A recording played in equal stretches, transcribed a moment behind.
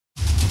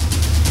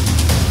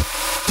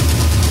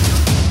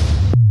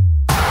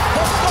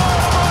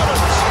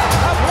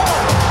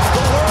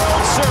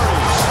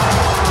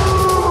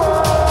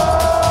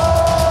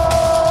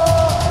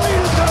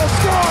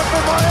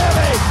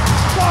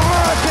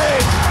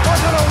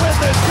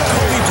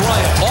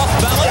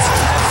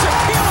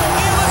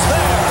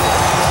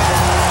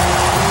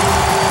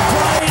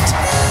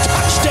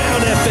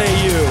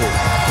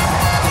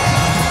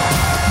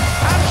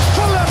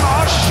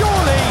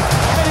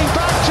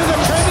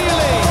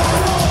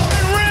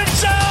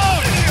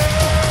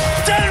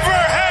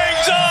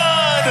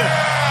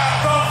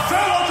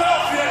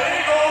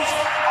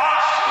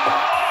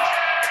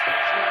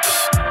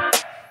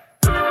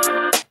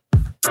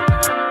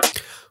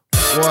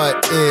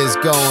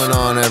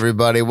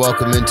everybody.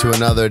 Welcome into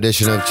another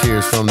edition of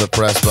Cheers from the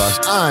Press Box.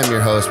 I'm your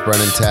host,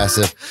 Brennan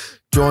Tassif,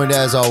 joined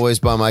as always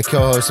by my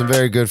co-host and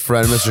very good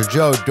friend, Mr.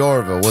 Joe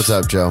Dorville. What's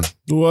up, Joe?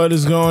 What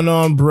is going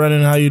on,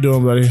 Brennan? How you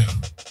doing, buddy?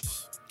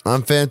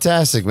 I'm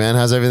fantastic, man.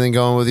 How's everything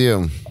going with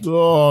you?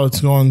 Oh,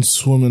 it's going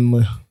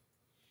swimmingly.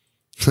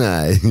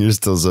 You're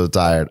still so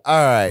tired.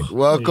 All right.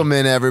 Welcome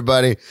in,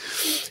 everybody.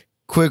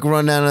 Quick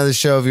rundown of the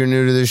show. If you're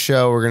new to the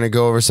show, we're going to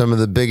go over some of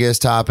the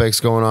biggest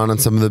topics going on in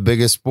some of the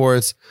biggest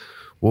sports.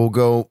 We'll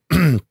go,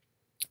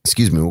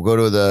 excuse me, we'll go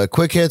to the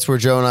quick hits where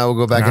Joe and I will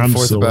go back and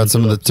forth about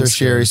some of the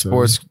tertiary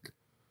sports.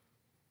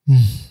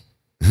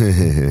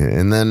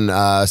 And then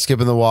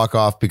skipping the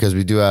walk-off because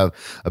we do have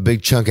a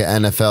big chunk of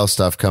NFL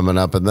stuff coming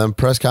up. And then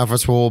press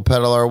conference where we'll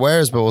peddle our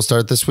wares, but we'll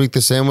start this week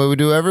the same way we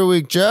do every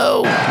week.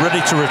 Joe.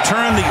 Ready to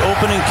return the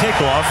opening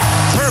kickoff.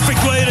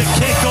 Perfect way to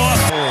kick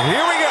off.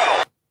 Here we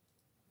go.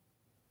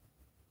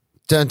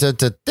 Dun, dun,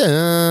 dun,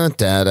 dun,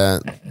 dun,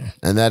 dun.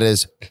 And that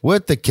is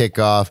with the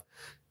kickoff.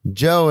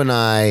 Joe and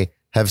I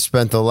have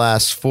spent the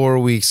last 4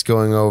 weeks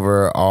going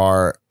over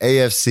our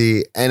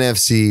AFC,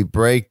 NFC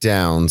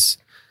breakdowns.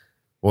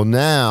 Well,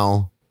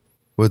 now,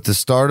 with the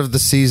start of the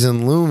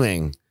season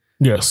looming,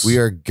 yes, we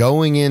are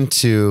going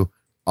into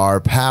our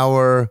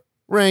power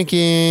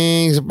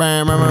rankings.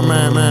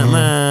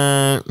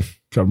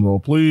 Drum roll,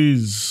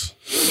 please.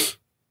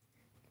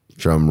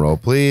 Drum roll,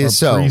 please.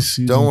 So,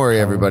 don't worry,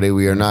 everybody.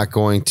 We are not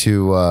going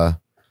to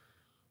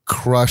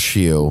crush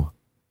you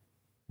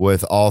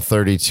with all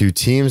 32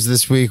 teams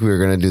this week. We're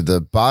going to do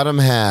the bottom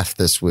half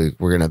this week.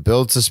 We're going to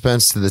build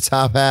suspense to the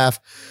top half.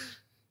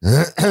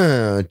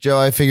 Joe,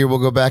 I figure we'll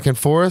go back and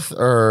forth,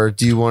 or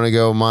do you want to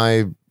go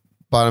my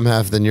bottom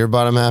half, then your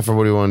bottom half, or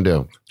what do you want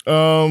to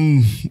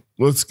do?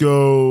 Let's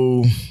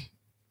go.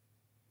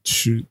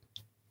 Shoot.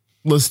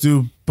 Let's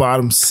do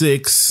bottom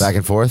six. Back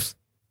and forth?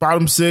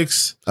 Bottom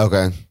six.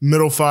 Okay.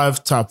 Middle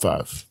five, top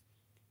five.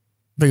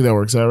 I think that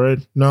works out, right?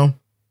 No?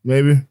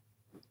 Maybe?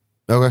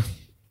 Okay.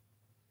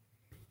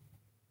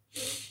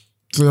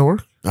 Does that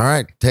work? All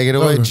right. Take it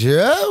away,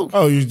 Joe.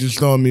 Oh, you're just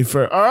throwing me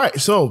first. All right.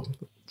 So,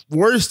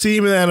 worst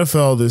team in the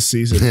NFL this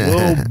season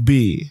will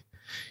be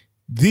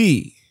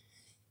the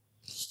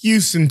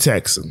Houston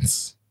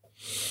Texans,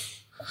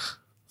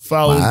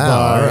 followed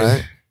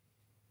by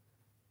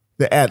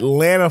the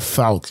Atlanta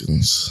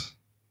Falcons,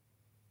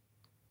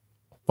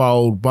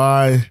 followed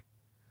by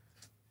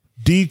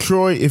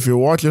Detroit. If you're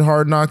watching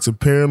Hard Knocks,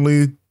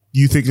 apparently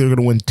you think they're going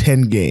to win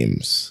 10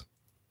 games.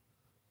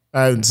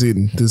 I haven't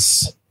seen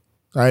this.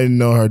 I didn't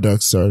know Hard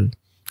Knocks started.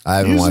 I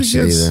haven't watched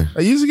it either. I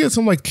usually get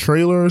some like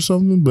trailer or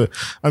something, but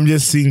I'm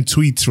just seeing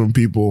tweets from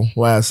people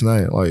last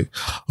night like,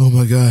 oh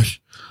my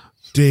gosh,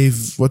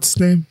 Dave, what's his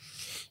name?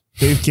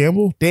 Dave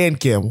Campbell? Dan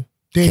Campbell.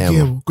 Dan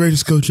Campbell,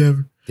 greatest coach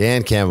ever.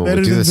 Dan Campbell. We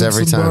do this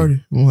every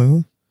time.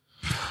 Like,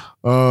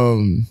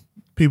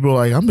 people are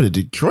like, I'm a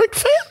Detroit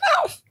fan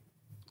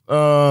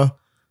now.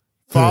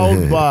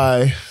 Followed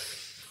by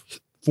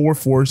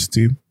 4-4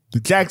 team, the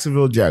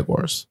Jacksonville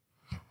Jaguars.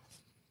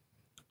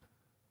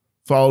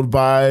 Followed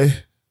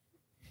by,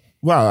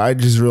 wow, I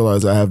just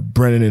realized I have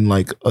Brennan in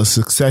like a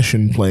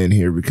succession plan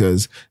here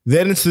because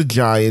then it's the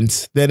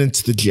Giants, then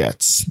it's the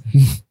Jets.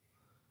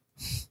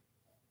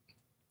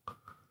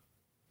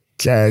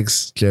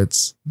 Jags,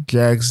 Jets,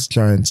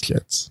 Giants,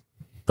 Jets.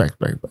 Back.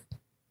 All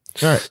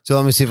right. So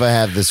let me see if I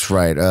have this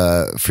right.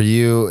 For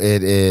you,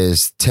 it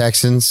is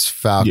Texans,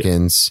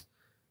 Falcons,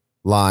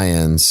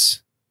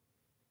 Lions,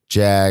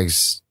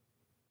 Jags,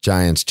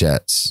 Giants,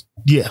 Jets.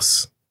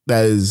 Yes,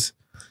 that is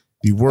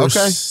the worst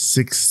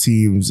 6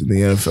 teams in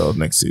the NFL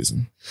next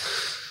season.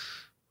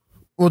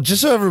 Well,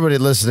 just so everybody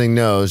listening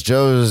knows,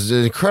 Joe is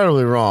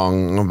incredibly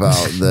wrong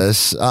about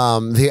this.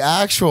 The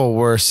actual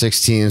worst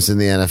 6 teams in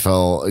the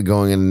NFL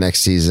going into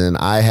next season,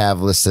 I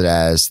have listed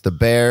as the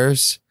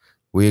Bears.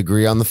 We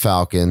agree on the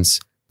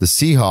Falcons, the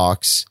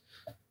Seahawks,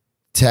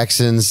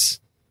 Texans,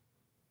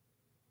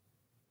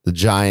 the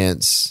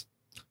Giants,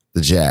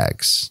 the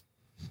Jags.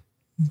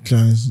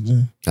 Giants.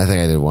 I think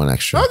I did one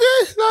extra. Okay.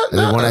 I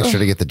did one extra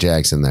to get the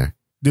Jags in there.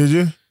 Did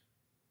you?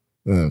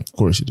 Of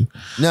course you did.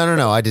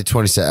 No. I did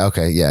 27.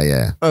 Okay.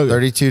 Yeah. Okay.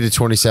 32 to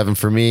 27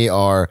 for me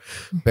are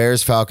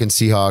Bears, Falcons,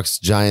 Seahawks,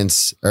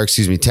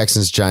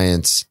 Texans,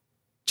 Giants,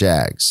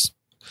 Jags.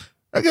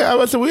 Okay. I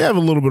would say we have a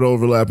little bit of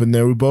overlap in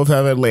there. We both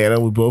have Atlanta.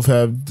 We both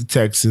have the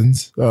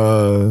Texans.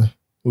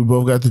 We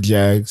both got the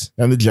Jags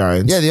and the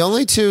Giants. Yeah. The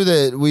only two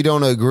that we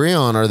don't agree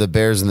on are the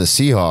Bears and the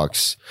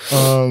Seahawks.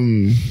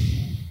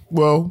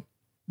 Well,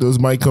 those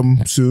might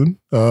come soon.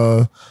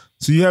 So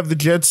you have the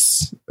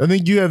Jets. I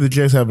think you have the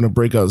Jets having a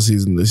breakout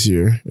season this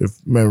year, if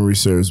memory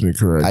serves me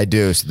correct. I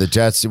do. So the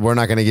Jets, we're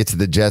not going to get to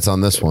the Jets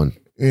on this one.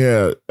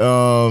 Yeah.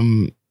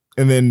 And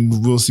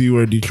then we'll see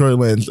where Detroit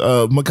lands.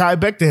 Mekhi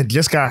Becton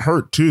just got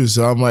hurt too.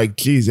 So I'm like,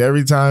 geez,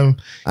 every time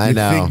you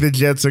think the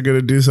Jets are going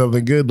to do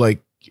something good,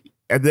 like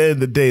at the end of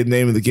the day, the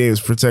name of the game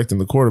is protecting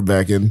the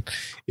quarterback. And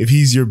if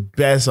he's your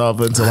best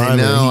offensive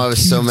lineman, I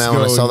was so mad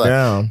when I saw that.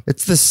 Down.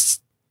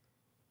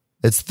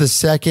 It's the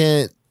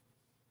second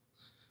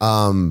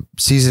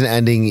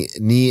season-ending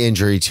knee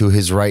injury to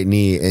his right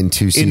knee in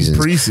 2 seasons.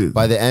 In preseason.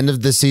 By the end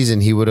of the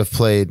season, he would have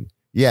played.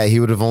 Yeah, he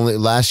would have only.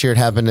 Last year, it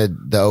happened at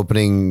the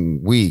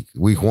opening week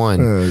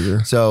 1.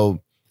 Okay. So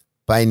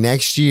by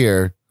next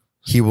year,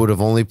 he would have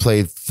only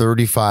played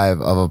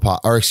 35 of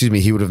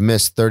he would have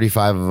missed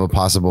 35 of a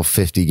possible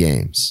 50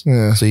 games.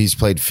 Yeah. So he's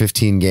played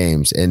 15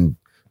 games, and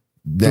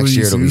next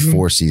year it'll be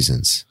 4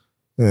 seasons.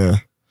 Yeah.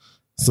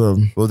 So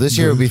this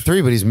year it'll be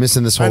 3, but he's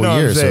missing this whole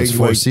year, so it's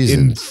 4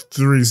 seasons. In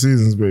 3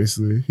 seasons,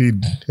 basically,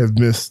 he'd have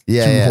missed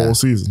 2 whole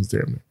seasons.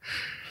 Damn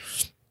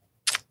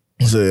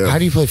it. So, yeah. How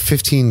do you play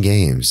 15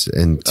 games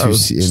in 3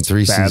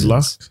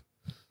 seasons?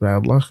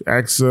 Bad luck.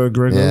 Ask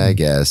Greg. Yeah, I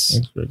guess.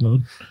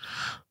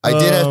 I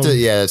did have to.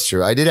 Yeah, that's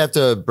true. I did have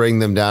to bring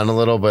them down a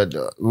little, but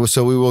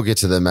so we will get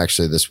to them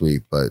actually this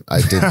week. But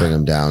I did bring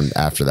them down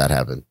after that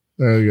happened.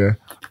 Okay.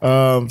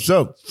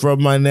 So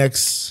from my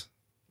next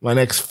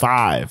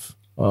 5,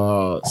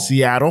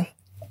 Seattle,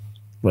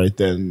 right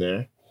then and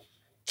there.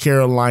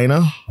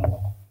 Carolina.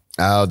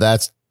 Oh,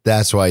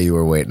 that's why you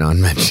were waiting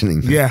on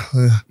mentioning them.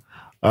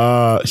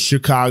 Yeah.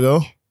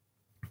 Chicago.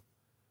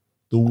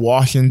 The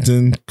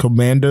Washington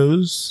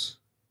Commandos.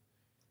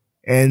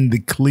 And the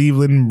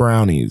Cleveland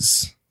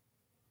Brownies.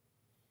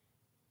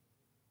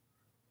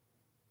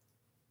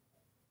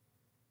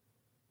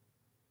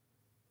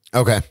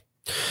 Okay.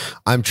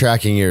 I'm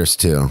tracking yours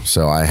too,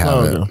 so I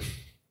have it. Okay.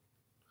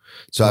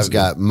 So I've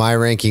got my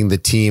ranking, the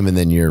team, and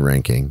then your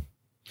ranking.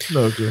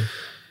 Okay.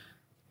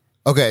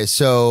 Okay,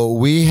 so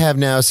we have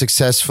now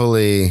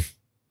successfully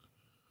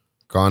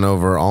gone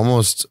over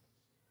almost.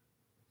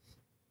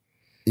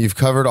 You've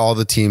covered all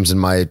the teams in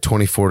my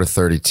 24 to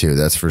 32.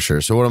 That's for sure.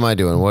 So what am I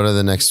doing? What are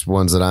the next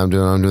ones that I'm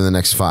doing? I'm doing the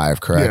next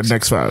 5, correct? Yeah,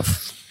 next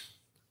 5.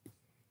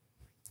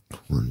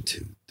 1,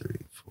 2, 3,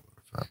 4,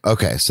 5.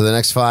 Okay, so the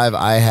next 5,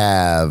 I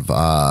have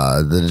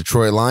the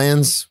Detroit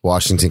Lions,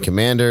 Washington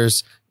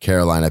Commanders,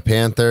 Carolina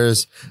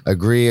Panthers.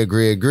 Agree.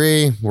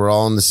 We're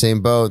all in the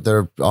same boat.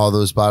 They're all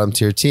those bottom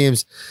tier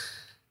teams.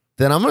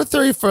 Then I'm going to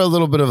throw you for a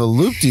little bit of a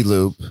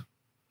loop-de-loop.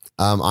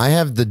 I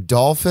have the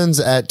Dolphins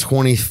at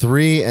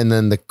 23 and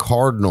then the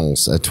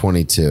Cardinals at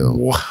 22.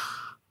 Wow.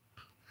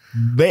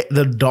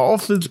 The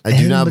Dolphins. I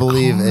do not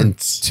believe in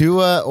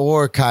Tua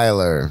or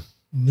Kyler.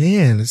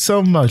 Man, it's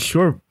something about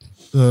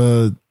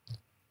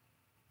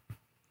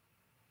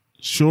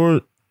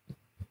short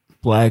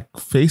black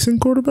facing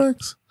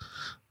quarterbacks.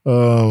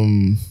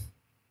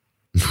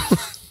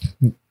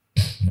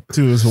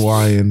 Tua's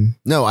Hawaiian.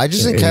 No, I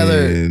just think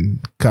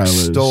Kyler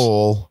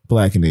stole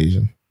black and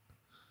Asian.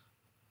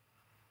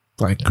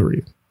 Black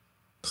Korean.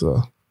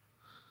 So,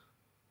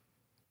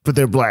 but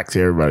they're black to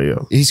everybody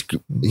else.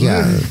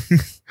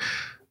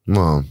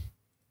 Well,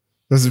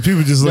 that's the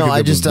people just look at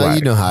I just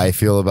you know how I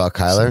feel about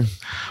Kyler.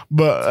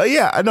 But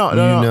I know.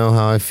 You know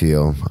how I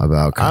feel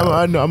about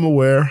Kyler. I'm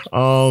aware.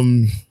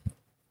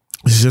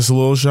 It's just a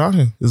little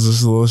shocking.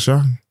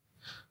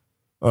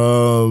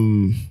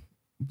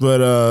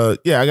 But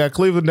I got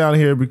Cleveland down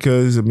here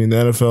because the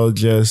NFL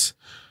just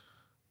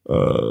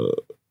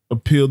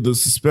appealed the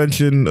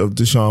suspension of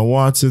Deshaun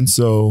Watson,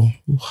 so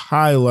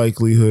high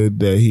likelihood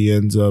that he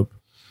ends up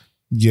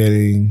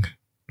getting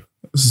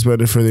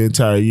suspended for the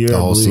entire year. I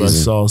believe season. I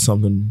saw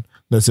something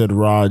that said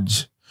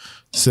Raj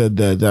said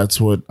that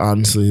that's what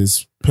honestly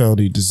his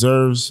penalty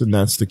deserves, and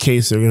that's the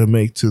case they're going to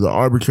make to the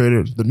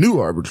arbitrator, the new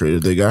arbitrator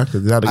they got.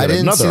 I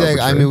didn't see that.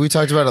 I mean, we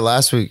talked about it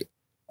last week.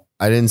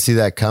 I didn't see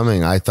that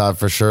coming. I thought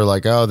for sure,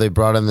 they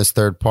brought in this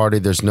third party.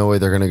 There's no way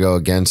they're going to go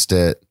against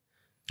it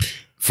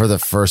for the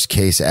first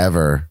case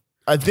ever.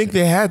 I think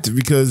they had to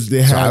because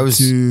they had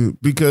to.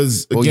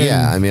 Because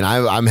again,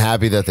 I'm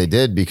happy that they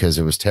did because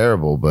it was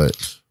terrible.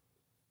 But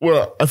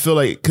I feel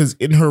like because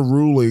in her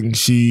ruling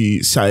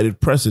she cited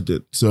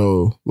precedent.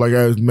 So, like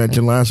I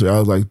mentioned last week, I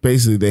was like,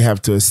 basically they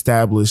have to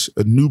establish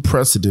a new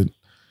precedent,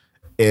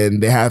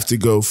 and they have to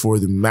go for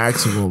the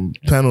maximum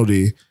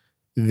penalty.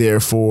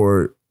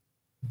 Therefore,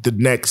 the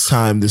next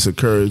time this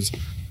occurs,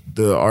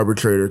 the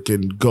arbitrator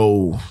can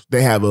go.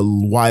 They have a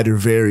wider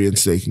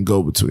variance they can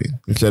go between.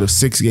 Instead of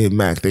 6-game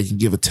max, they can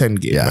give a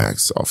 10-game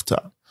max off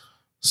top.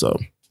 So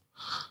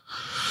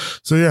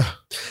yeah.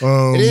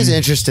 It is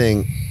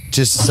interesting.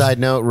 Just a side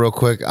note, real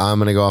quick. I'm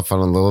going to go off on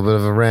a little bit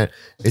of a rant.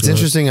 It's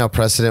interesting how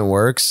precedent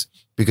works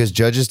because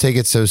judges take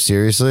it so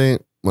seriously.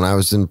 When I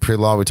was in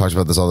pre-law, we talked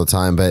about this all the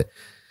time, but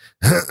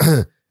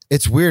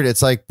it's weird.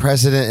 It's like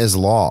precedent is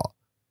law.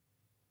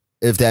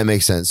 If that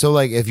makes sense. So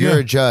if you're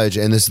a judge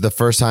and this is the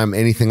first time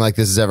anything like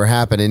this has ever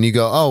happened and you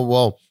go, oh,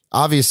 well,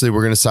 obviously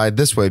we're going to side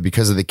this way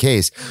because of the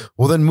case.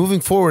 Well, then moving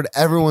forward,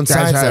 everyone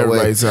sides that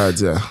way.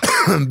 Sides, yeah.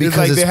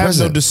 Because it's they have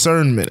no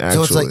discernment,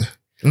 actually. So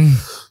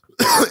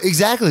it's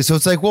exactly. So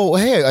it's well,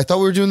 hey, I thought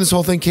we were doing this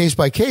whole thing case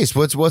by case.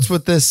 What's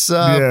with this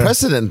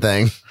precedent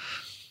thing?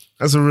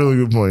 That's a really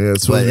good point. Yeah,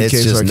 it's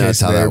just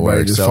nuts how that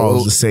works. Just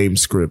follows the same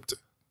script.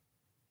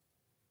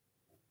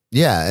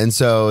 Yeah, and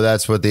so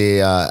that's what the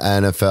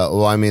NFL...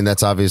 Well,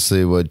 that's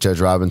obviously what Judge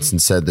Robinson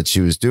said that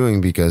she was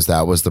doing because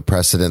that was the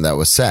precedent that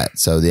was set.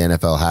 So the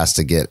NFL has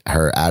to get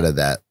her out of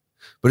that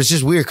But it's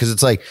just weird because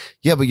it's like,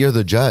 yeah, but you're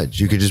the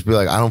judge. You could just be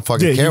like, I don't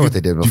fucking care what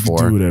they did before.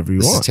 You can do whatever you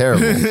want. It's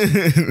terrible.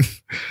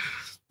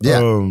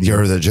 Yeah,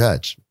 you're the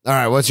judge. All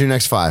right, what's your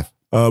next 5?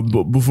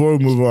 But before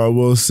we move on, I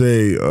will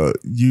say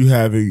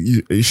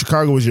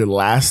Chicago was your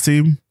last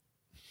team.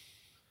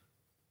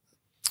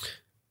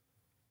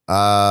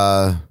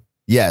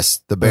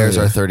 Yes, the Bears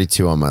are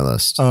 32 on my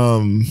list.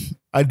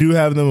 I do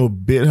have them a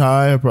bit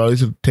high. I probably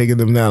should have taken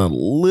them down a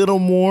little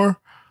more.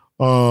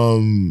 But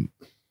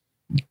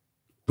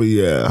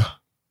yeah,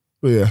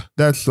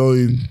 that's the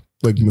only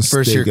mistake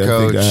First year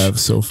coach, I have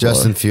so far.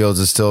 Justin Fields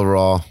is still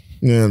raw.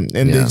 Yeah, and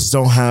they just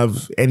don't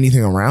have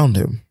anything around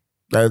him.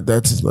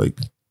 That's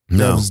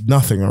there's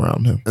nothing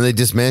around him. And they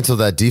dismantled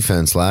that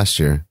defense last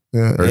year.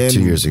 Yeah, or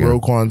 2 years ago.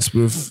 Roquan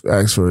Smith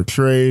asked for a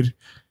trade.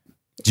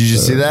 Did you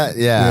see that?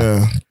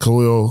 Yeah.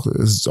 Khalil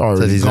is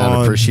already he's gone.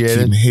 Not appreciated.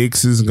 Jim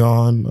Hicks is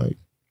gone.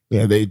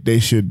 They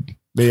should.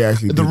 They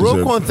actually. The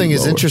Roquan thing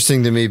is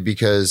interesting to me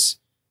because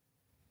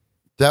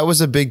that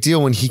was a big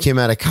deal when he came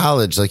out of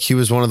college. He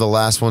was one of the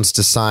last ones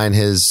to sign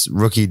his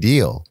rookie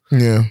deal.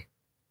 Yeah.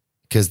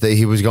 Because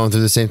he was going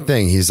through the same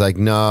thing. He's like,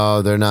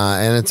 no, they're not.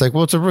 And it's like,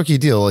 well, it's a rookie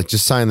deal.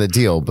 Just sign the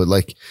deal. But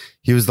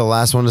he was the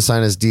last one to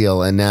sign his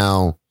deal. And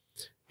now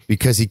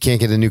because he can't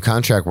get a new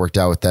contract worked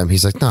out with them,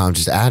 he's like, no, I'm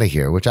just out of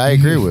here, which I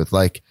agree with.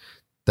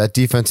 That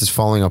defense is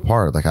falling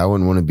apart. I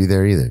wouldn't want to be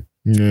there either.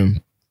 Yeah.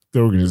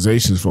 The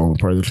organization's falling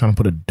apart. They're trying to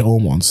put a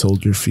dome on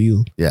Soldier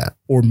Field. Yeah.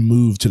 Or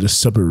move to the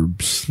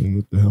suburbs.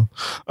 What the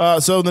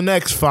hell? So the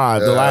next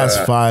 5, the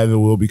last 5 that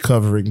we'll be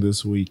covering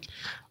this week.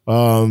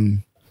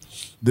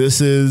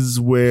 This is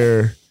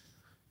where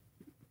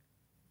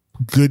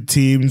good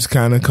teams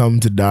kind of come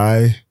to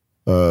die.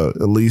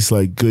 At least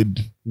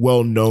good,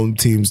 well-known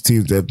teams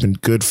that have been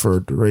good for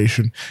a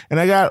duration. And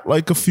I got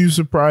a few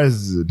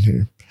surprises in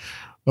here.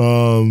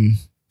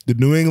 The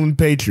New England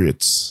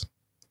Patriots.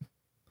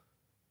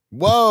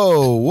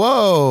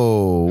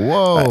 Whoa.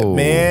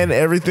 Man,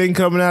 everything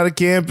coming out of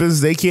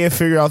campus, they can't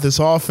figure out this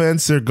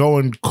offense. They're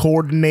going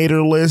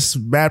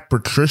coordinatorless. Matt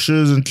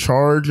Patricia's in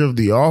charge of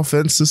the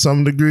offense to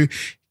some degree.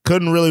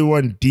 Couldn't really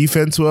run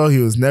defense well. He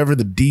was never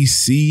the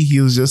DC.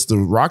 He was just a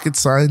rocket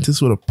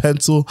scientist with a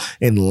pencil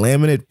and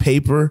laminate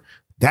paper.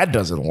 That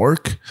doesn't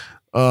work.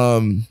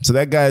 So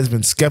that guy has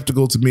been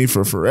skeptical to me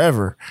for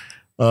forever.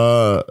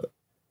 And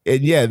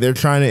yeah, they're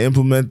trying to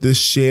implement this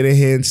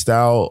Shanahan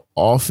style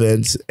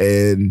offense,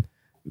 and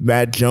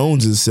Matt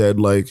Jones has said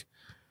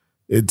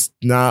it's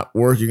not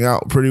working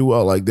out pretty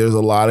well. There's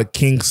a lot of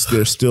kinks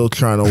they're still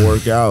trying to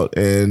work out,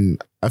 and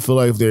I feel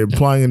like if they're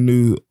applying a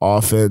new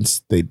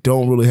offense, they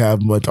don't really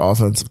have much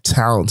offensive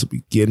talent to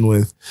begin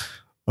with.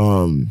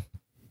 I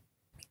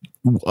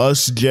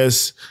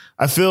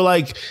feel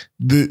like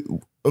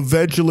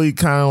eventually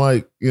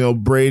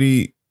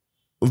Brady,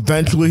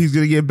 eventually he's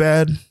going to get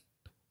bad.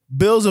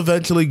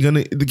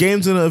 The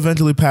game's going to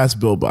eventually pass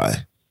Bill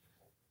by.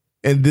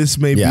 And this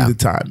may be the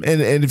time.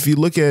 And if you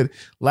look at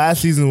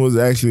last season was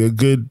actually a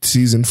good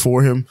season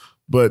for him.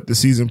 But the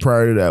season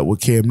prior to that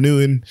with Cam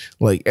Newton,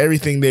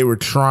 everything they were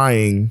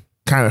trying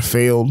kind of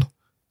failed,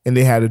 and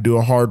they had to do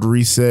a hard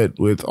reset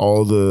with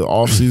all the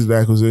offseason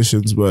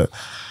acquisitions. But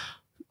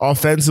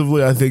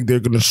offensively, I think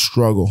they're going to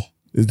struggle.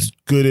 As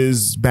good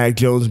as Mac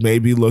Jones may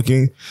be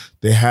looking,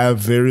 they have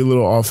very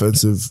little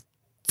offensive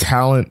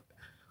talent.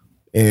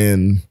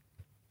 And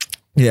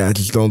yeah, I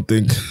think this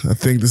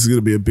is going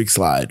to be a big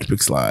slide.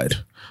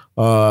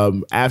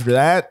 After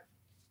that,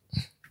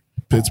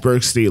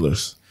 Pittsburgh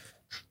Steelers.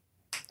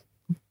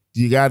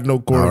 You got no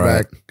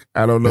quarterback. Right.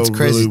 I don't know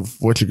really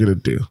what you're gonna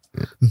do.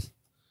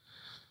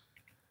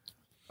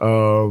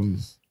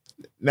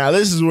 Now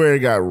this is where it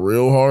got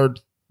real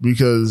hard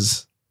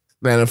because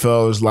the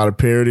NFL, there's a lot of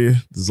parity.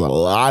 There's a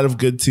lot of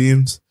good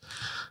teams.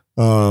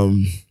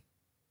 Denver.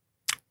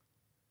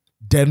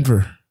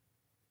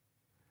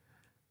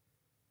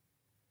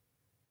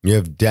 You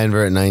have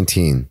Denver at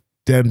 19.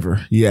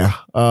 Denver, yeah.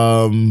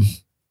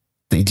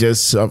 They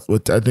just I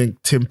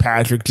think Tim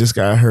Patrick just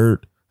got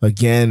hurt.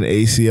 Again,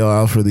 ACL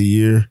out for the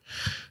year.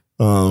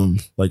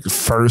 The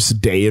first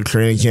day of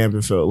training camp,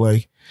 it felt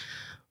like.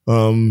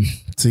 So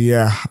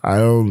yeah, I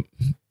don't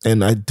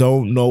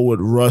know what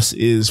Russ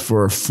is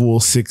for a full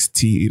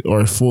 16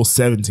 or a full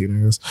 17, I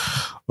guess.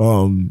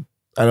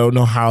 I don't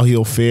know how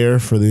he'll fare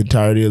for the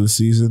entirety of the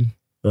season.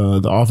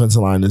 The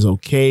offensive line is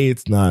okay.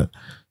 It's not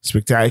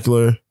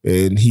spectacular,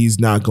 and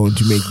he's not going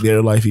to make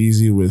their life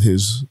easy with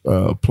his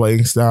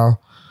playing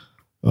style.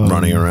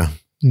 Running around.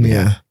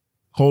 Yeah.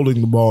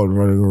 Holding the ball and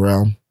running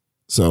around.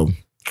 So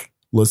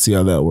let's see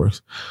how that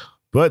works.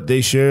 But they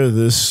share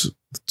this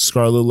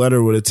scarlet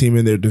letter with a team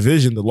in their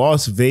division. The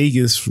Las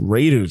Vegas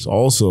Raiders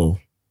also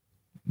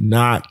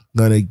not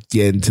going to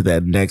get into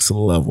that next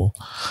level.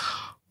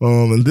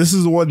 And this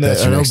is the one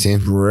that I know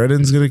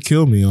Brennan's going to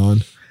kill me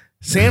on.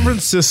 San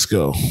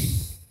Francisco.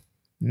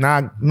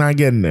 Not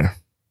getting there.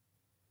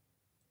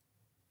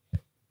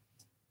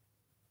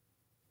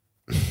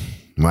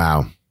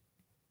 Wow.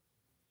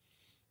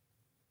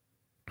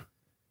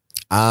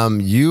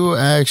 You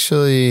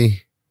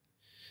actually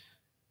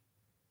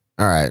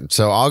All right.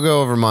 So I'll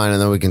go over mine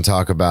and then we can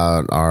talk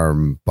about our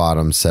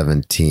bottom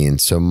 17.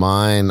 So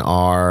mine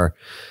are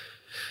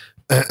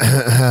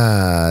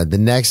the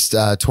next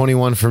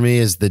 21 for me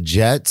is the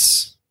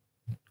Jets.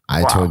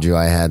 I told you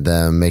I had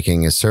them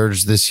making a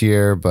surge this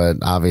year, but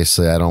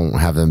obviously I don't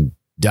have them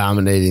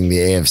dominating the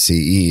AFC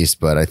East,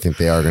 but I think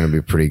they are going to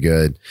be pretty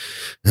good.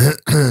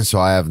 So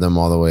I have them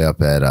all the way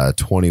up at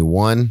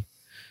 21.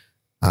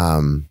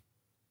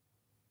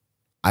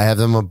 I have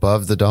them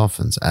above the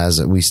Dolphins,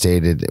 as we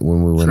stated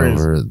when we went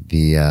over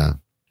the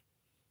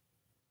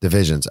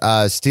divisions.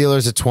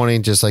 Steelers at 20,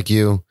 just like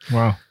you.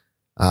 Wow.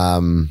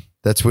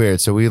 That's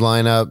weird. So we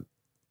line up,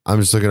 I'm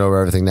just looking over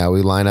everything now.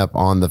 We line up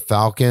on the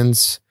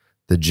Falcons,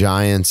 the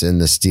Giants, and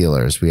the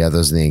Steelers. We have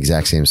those in the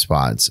exact same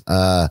spots.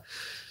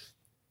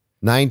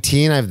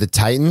 19, I have the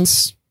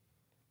Titans.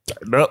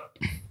 Nope.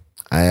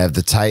 I have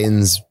the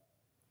Titans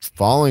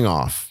falling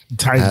off.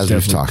 Titans as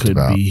we've talked could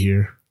about. Be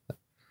here.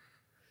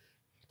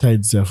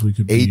 Titans definitely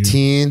could be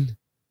 18. Here.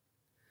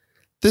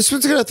 This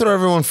one's going to throw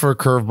everyone for a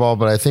curveball,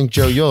 but I think,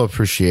 Joe, you'll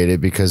appreciate it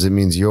because it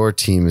means your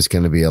team is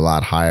going to be a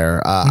lot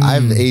higher. I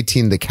have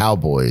 18, the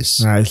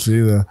Cowboys. I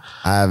see that.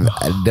 I have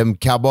them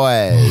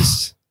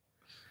Cowboys.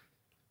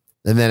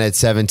 And then at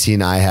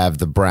 17, I have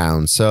the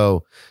Browns.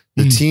 So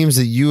the teams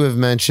that you have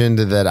mentioned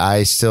that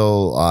I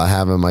still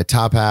have in my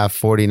top half,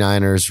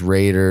 49ers,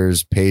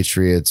 Raiders,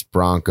 Patriots,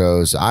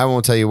 Broncos. I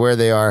won't tell you where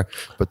they are,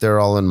 but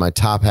they're all in my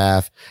top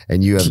half,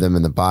 and you have them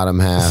in the bottom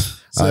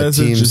half. So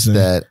teams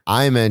that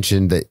I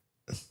mentioned that.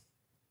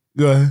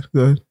 Go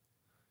ahead.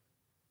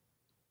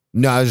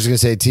 No, I was just going to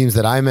say teams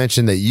that I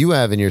mentioned that you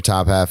have in your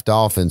top half: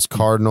 Dolphins,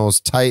 Cardinals,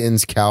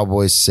 Titans,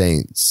 Cowboys,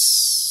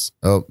 Saints.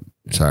 Oh,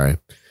 sorry.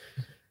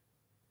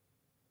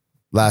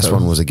 Last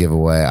one was a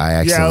giveaway. I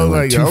accidentally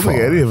went too far. I don't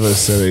think any of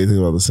us said anything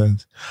about the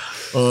Saints.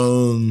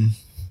 No,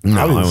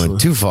 I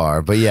went too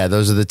far. But yeah,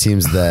 those are the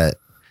teams that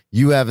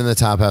you have in the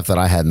top half that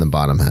I had in the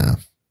bottom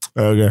half.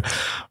 Okay.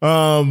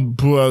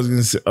 Who I was going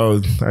to say?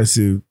 Oh, I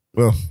see.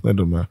 Well, that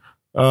don't matter.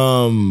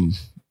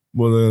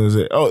 What was I going to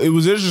say? Oh, it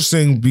was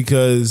interesting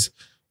because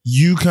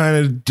you kind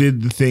of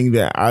did the thing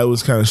that I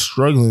was kind of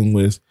struggling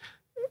with.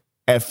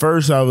 At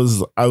first, I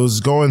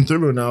was going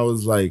through and I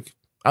was like,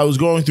 I was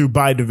going through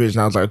by division.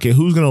 I was like, okay,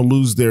 who's going to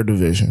lose their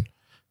division?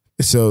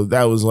 So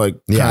that was like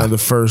kind of the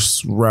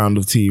first round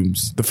of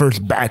teams, the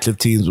first batch of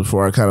teams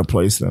before I kind of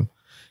placed them.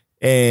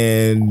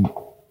 And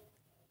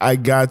I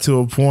got to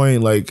a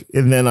point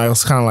and then I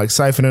was kind of like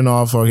siphoning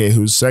off, okay,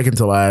 who's second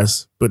to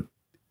last, and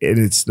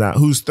it's not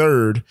who's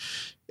third,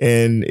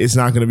 and it's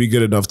not going to be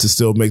good enough to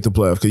still make the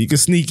playoff because you can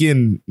sneak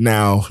in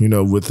now,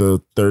 with a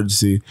third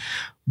seed.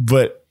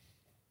 But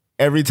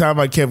every time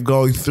I kept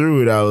going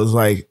through it, I was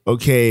like,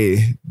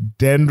 okay,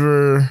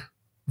 Denver,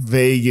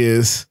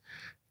 Vegas,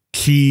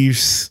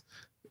 Chiefs,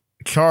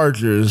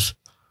 Chargers,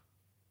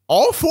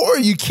 all four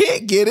you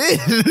can't get in.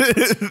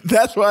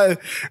 That's why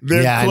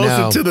they're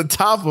closer to the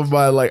top of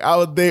my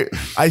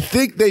I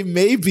think they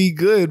may be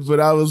good, but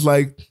I was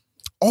like,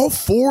 all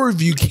four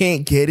of you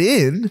can't get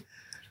in.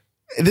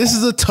 This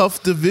is a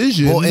tough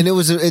division. Well, and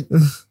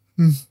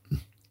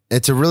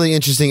it's a really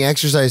interesting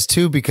exercise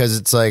too, because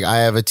it's like I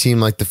have a team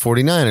like the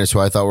 49ers who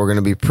I thought were going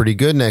to be pretty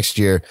good next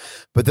year.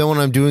 But then when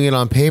I'm doing it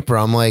on paper,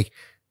 I'm like,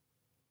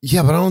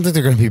 yeah, but I don't think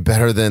they're going to be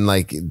better than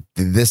like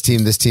this team,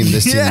 and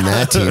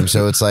that team.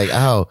 So it's like,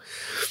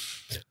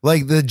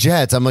 like the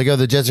Jets. I'm like,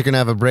 the Jets are going to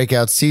have a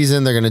breakout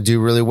season. They're going to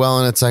do really well.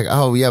 And it's like,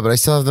 but I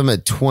still have them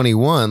at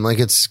 21. Like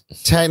it's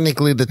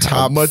technically the top.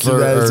 How much of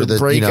that is a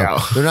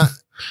breakout? They're not.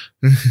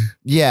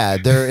 Yeah,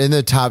 they're in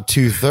the top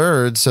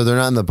 2/3, so they're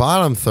not in the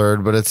bottom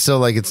third, but it's still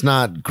like it's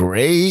not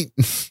great.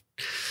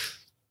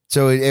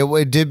 So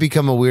it did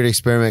become a weird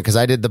experiment because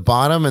I did the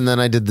bottom and then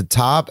I did the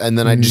top and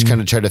then I just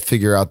kind of tried to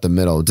figure out the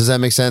middle. Does that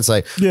make sense?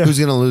 Like who's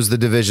going to lose the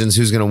divisions,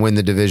 who's going to win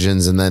the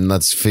divisions, and then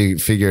let's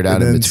figure it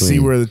out in between. See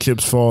where the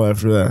chips fall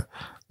after that.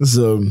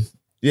 So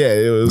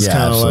it was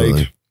kind of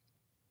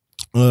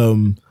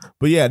like,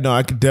 but yeah, no,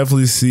 I could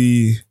definitely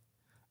see.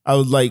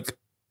 I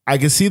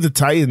could see the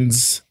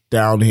Titans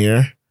down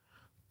here,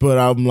 but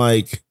I'm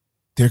like,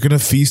 they're gonna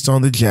feast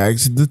on the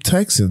Jags and the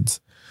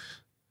Texans.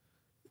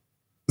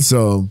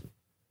 So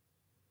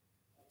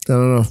I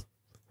don't know.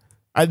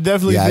 I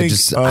definitely think.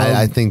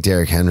 I think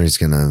Derrick Henry's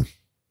gonna.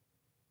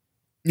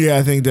 Yeah,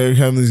 I think Derrick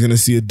Henry's gonna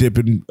see a dip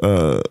in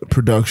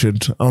production.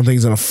 I don't think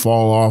he's gonna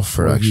fall off,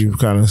 like you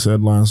kind of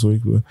said last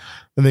week, but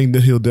I think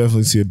that he'll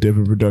definitely see a dip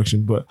in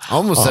production. But I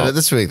almost said it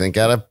this week. Thank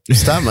God I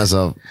stopped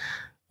myself.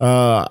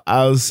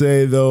 I would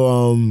say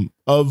though,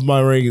 of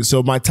my rankings,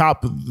 so my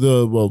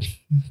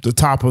the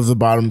top of the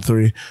bottom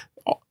three,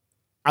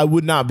 I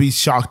would not be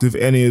shocked if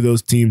any of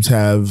those teams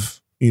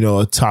have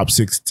a top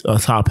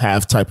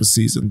half type of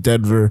season.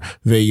 Denver,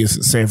 Vegas,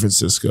 and San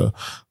Francisco.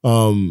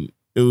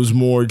 It was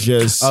more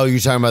just. Oh, you're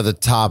talking about the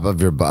top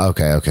of your.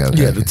 Okay.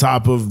 Yeah, the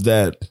top of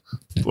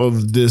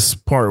this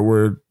part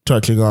we're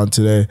touching on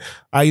today.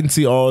 I can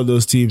see all of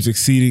those teams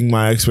exceeding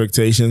my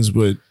expectations,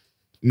 but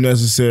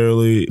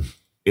necessarily.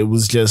 It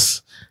was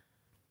just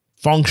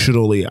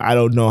functionally, I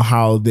don't know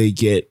how they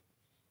get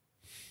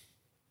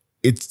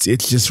it's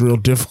just real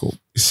difficult.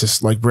 It's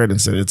just like Brandon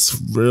said, it's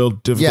real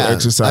difficult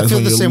exercise. I feel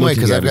the same way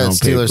because I've got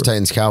Steelers, paper.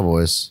 Titans,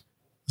 Cowboys.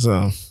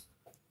 So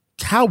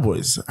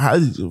Cowboys,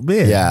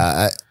 man,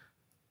 yeah.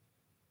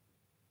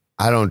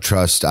 I don't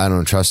trust them.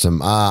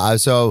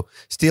 So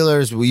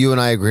Steelers, you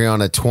and I agree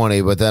on a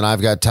 20, but then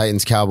I've got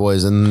Titans,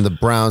 Cowboys, and the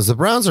Browns. The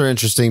Browns are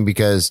interesting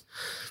because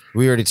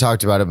we already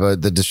talked about it,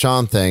 but the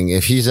Deshaun thing,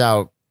 if he's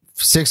out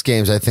 6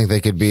 games, I think they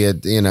could be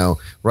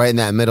right in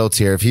that middle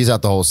tier. If he's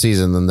out the whole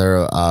season, then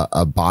they're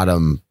a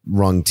bottom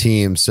rung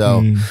team.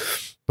 So,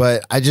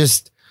 but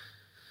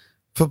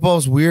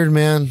football's weird,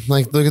 man.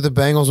 Like, look at the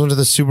Bengals went to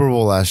the Super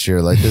Bowl last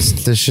year. Like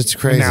this shit's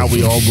crazy. Now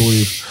we all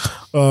believe.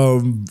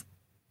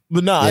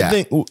 But no, I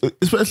think,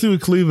 especially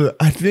with Cleveland,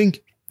 I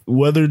think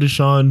whether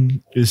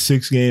Deshaun is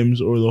 6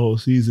 games or the whole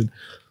season,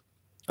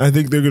 I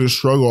think they're going to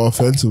struggle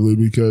offensively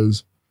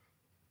because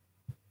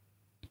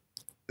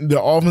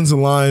the offensive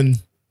line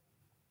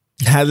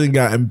hasn't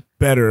gotten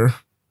better,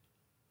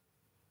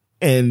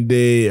 and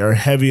they are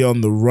heavy on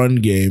the run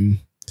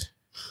game.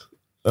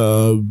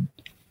 But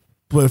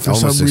for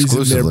some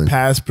reason, their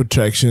pass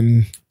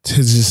protection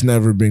has just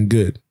never been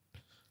good.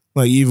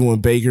 Like, even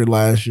with Baker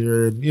last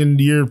year, in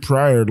the year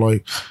prior,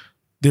 like,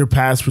 their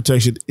pass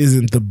protection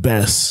isn't the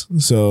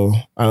best. So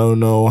I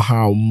don't know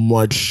how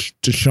much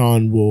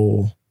Deshaun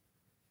will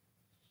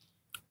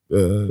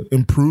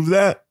improve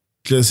that,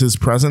 just his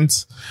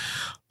presence.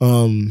 So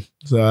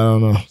I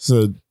don't know.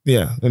 So,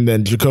 yeah. And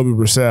then Jacoby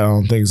Brissett, I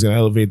don't think is going to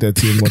elevate that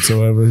team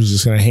whatsoever. He's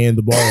just going to hand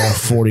the ball off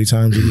 40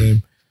 times a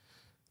game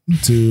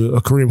to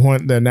a Kareem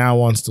Hunt that now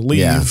wants to leave.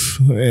 Yeah.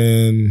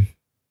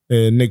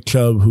 And Nick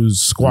Chubb,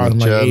 who's squatting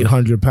like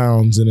 800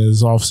 pounds in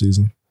his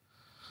offseason.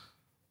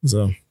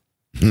 So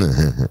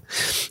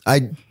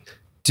I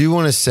do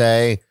want to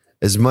say,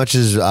 as much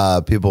as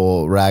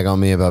people rag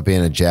on me about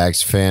being a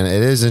Jags fan,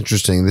 it is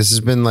interesting. This has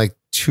been like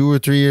 2 or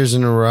 3 years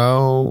in a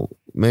row.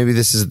 Maybe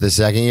this is the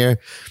second year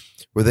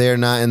where they are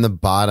not in the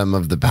bottom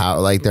of the power.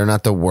 Like, they're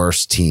not the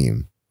worst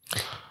team.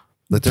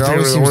 But there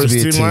always seems to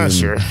be a team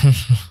last year.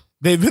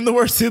 They've been the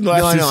worst team the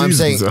last 2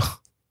 seasons. I'm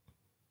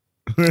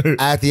saying,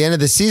 at the end of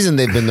the season,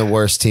 they've been the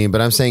worst team.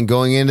 But I'm saying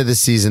going into the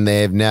season,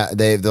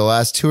 the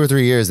last 2 or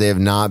 3 years, they have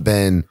not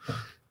been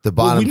the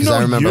bottom. Because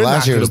I remember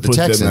last year it was the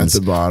Texans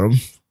at the bottom.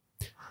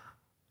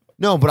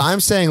 No, but I'm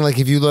saying, like,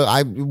 if you look,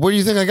 where do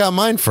you think I got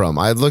mine from?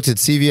 I looked at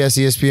CBS,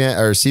 ESPN,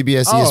 or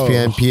CBS,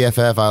 ESPN,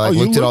 PFF. I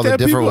looked at all the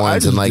different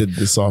ones and did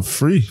this all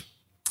free.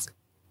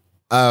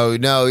 Oh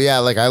no, yeah.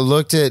 Like, I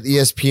looked at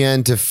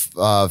ESPN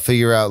to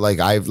figure out, like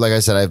I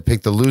said, I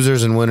picked the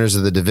losers and winners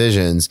of the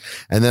divisions,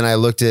 and then I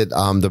looked at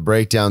the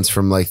breakdowns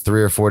from like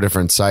 3 or 4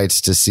 different sites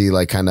to see,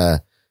 like, kind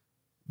of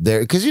there,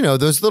 because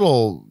those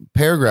little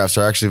paragraphs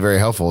are actually very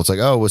helpful. It's like,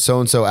 oh, was so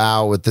and so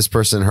out, with this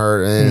person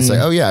hurt, and it's like,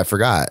 oh yeah, I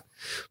forgot.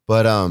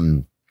 But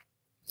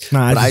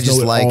I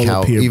just like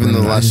how even the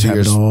last 2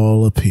 years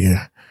all up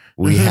here.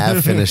 we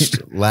have finished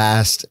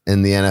last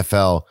in the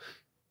NFL.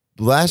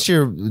 Last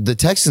year, the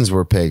Texans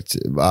were picked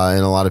in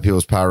a lot of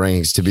people's power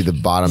rankings to be the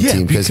bottom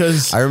team,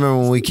 because I remember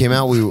when we came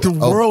out, we opened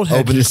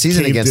the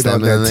season against them,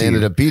 and then they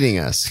ended up beating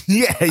us.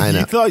 Yeah,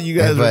 you thought you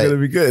guys were going to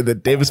be good.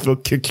 That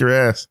Davisville kicked your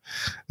ass.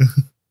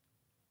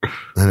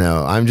 I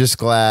know. I'm just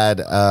glad,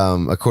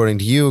 according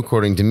to you,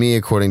 according to me,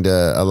 according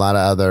to a lot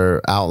of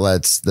other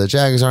outlets, the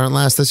Jags aren't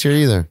last this year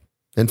either.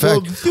 In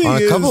fact,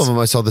 on a couple of them,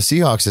 I saw the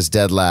Seahawks as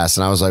dead last,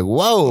 and I was like,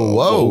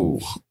 whoa.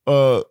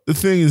 The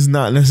thing is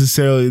not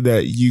necessarily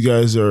that you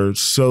guys are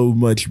so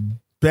much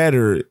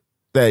better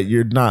that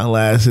you're not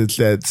last. It's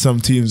that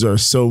some teams are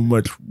so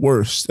much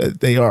worse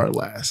that they are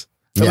last.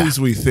 At least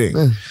we think.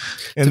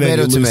 And then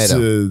you lose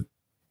to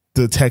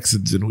the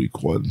Texans in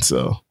week 1,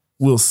 so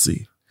we'll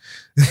see.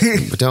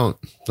 But don't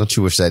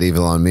you wish that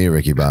evil on me,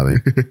 Ricky Bobby.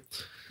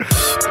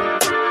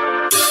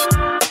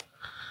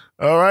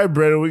 All right,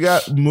 Brandon, we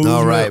got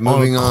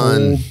moving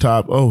on.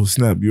 Top. Oh,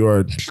 snap. You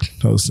are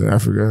hosting. I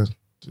forgot.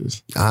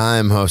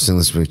 I'm hosting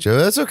this week, Joe.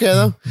 That's okay,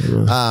 though.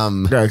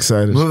 Got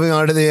excited. Moving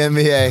on to the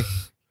NBA.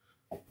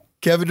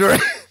 Kevin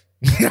Durant.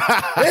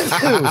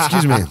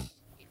 Excuse me.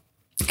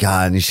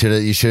 God, I should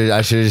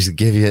have just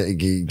gave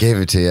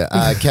it to you.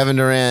 Kevin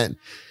Durant.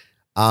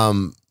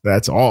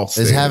 That's all.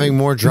 Is having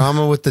more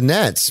drama with the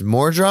Nets.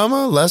 More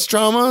drama? Less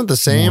drama? The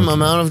same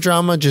amount of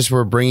drama? Just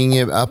we're bringing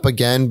it up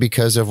again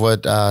because of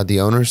what the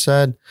owner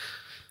said.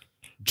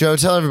 Joe,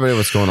 tell everybody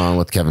what's going on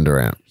with Kevin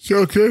Durant.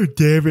 Okay,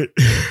 damn it.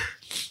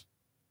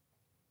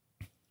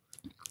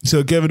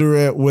 So Kevin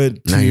Durant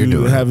went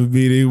to have a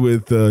meeting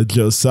with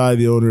Joe Tsai,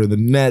 the owner of the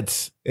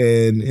Nets.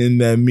 And in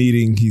that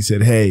meeting, he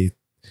said, hey,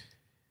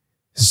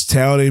 this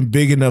town ain't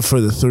big enough for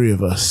the 3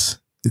 of us.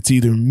 It's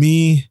either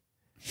me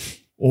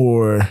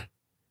or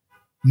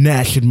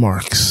Nash and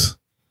Marks.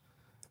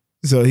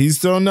 So he's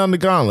throwing down the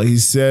gauntlet. He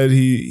said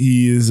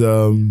he is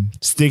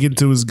sticking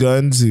to his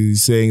guns.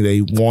 He's saying that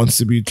he wants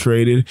to be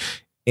traded.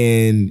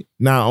 And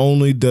not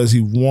only does he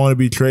want to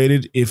be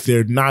traded, if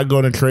they're not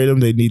going to trade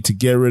him, they need to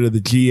get rid of the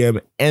GM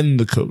and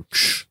the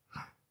coach.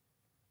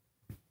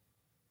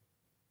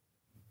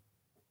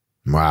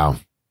 Wow.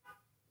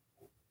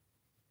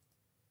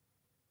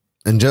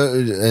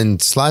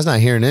 And Sly's not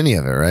hearing any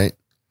of it, right?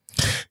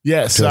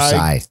 Yeah,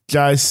 Joe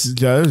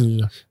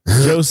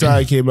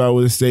Tsai came out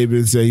with a statement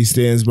and said he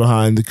stands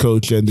behind the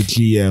coach and the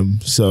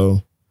GM.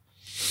 So,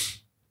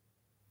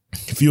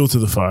 fuel to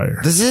the fire.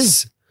 This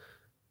is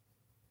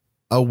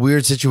a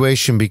weird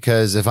situation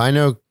because if I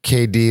know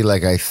KD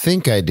like I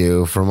think I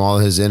do from all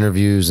his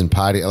interviews and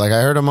like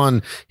I heard him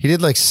on, he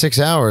did like 6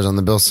 hours on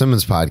the Bill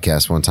Simmons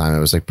podcast one time. It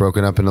was like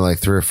broken up into like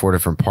 3 or 4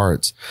 different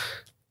parts.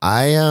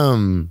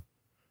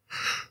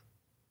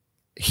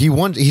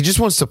 He just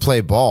wants to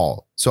play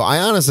ball. So I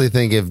honestly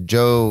think if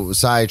Joe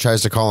Tsai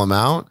tries to call him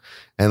out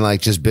and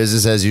like just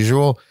business as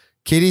usual,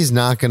 KD's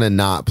not going to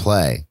not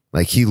play.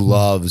 Like he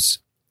loves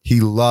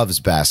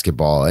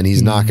basketball and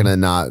he's not going to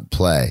not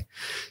play.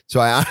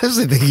 So I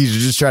honestly think he should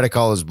just try to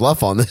call his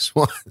bluff on this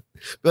one.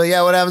 But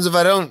yeah, what happens if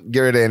I don't get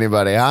rid of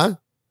anybody, huh?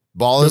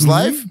 Ball is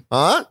life?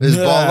 Huh? Is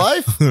ball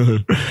life?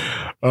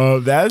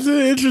 That's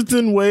an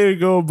interesting way to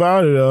go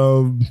about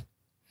it.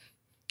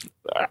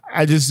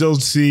 I just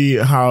don't see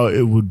how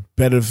it would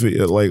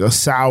benefit like a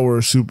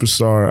sour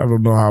superstar. I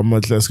don't know how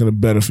much that's going to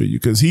benefit you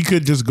because he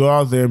could just go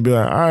out there and be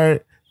like, all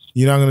right,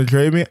 you're not going to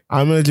trade me.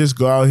 I'm going to just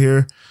go out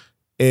here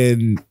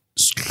and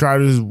try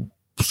to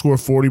score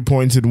 40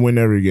 points and win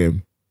every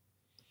game.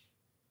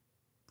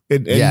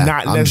 And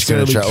not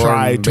necessarily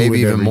try to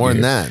maybe win even more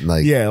game. than that.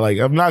 Like, yeah, like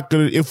I'm not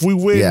going to, if we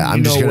win,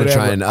 I'm just going to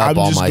try and up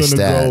all my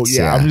stats.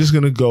 I'm just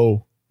going to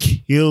go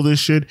kill this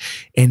shit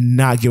and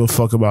not give a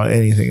fuck about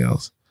anything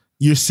else.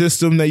 Your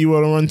system that you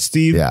want to run,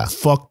 Steve,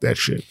 fuck that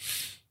shit.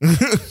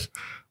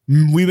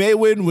 We may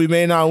win, we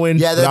may not win.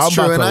 Yeah, that's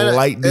true. I'm about to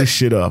light this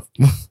shit up.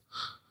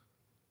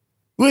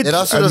 It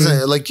also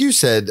doesn't, like you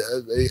said,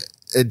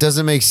 it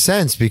doesn't make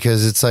sense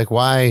because it's like,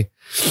 why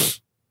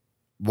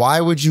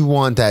would you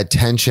want that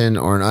tension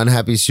or an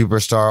unhappy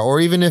superstar? Or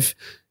even if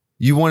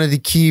you wanted to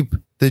keep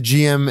the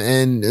GM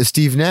and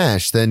Steve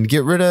Nash, then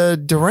get rid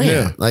of Durant.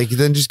 Yeah. Like,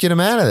 then just get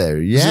him out of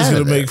there. Yeah, this is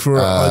going to make for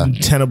an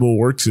untenable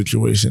work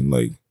situation.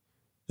 Like,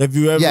 have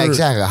you ever? Yeah,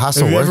 exactly. A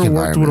hostile have you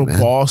work ever worked with a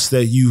boss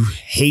that you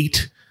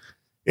hate?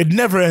 It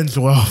never ends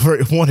well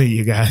for one of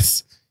you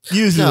guys.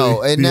 Usually,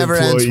 no, it never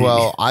ends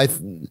well.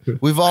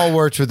 We've all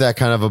worked with that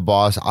kind of a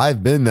boss.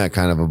 I've been that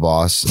kind of a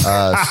boss,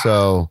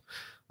 so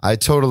I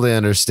totally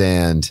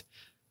understand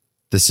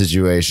the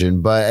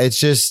situation. But it's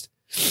just,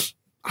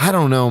 I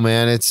don't know,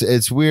 man.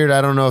 It's weird.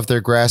 I don't know if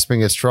they're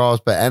grasping at straws,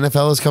 but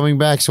NFL is coming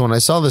back. So when I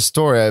saw this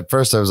story, at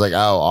first I was like,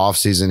 oh, off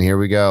season, here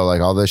we go,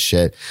 like all this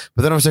shit.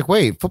 But then I was like,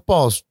 wait,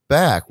 football's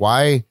back.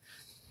 Why?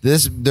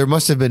 There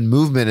must have been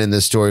movement in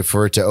this story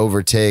for it to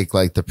overtake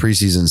like the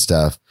preseason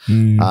stuff.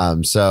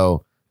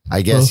 So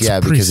I guess,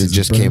 because it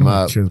just came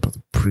up. About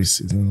the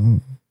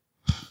preseason.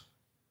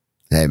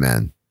 Hey,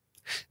 man,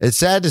 it's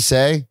sad to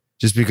say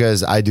just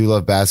because I do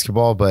love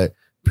basketball, but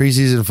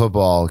preseason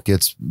football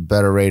gets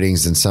better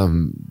ratings than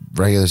some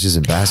regular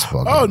season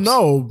basketball games. Oh,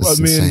 no. I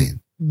mean,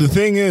 insane. The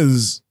thing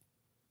is,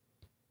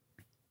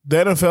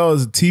 the NFL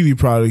is a TV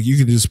product. You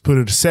can just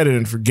set it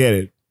and forget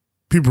it.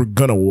 People are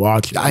going to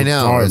watch it. I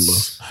know.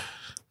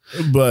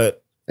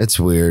 But it's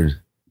weird.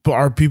 But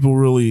are people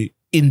really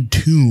in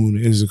tune?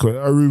 Is the question.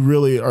 Are we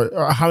really?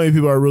 How many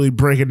people are really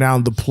breaking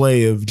down the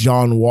play of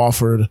John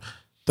Wofford,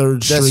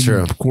 third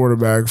string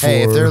quarterback?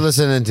 Hey, if they're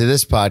listening to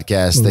this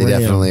podcast, they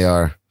definitely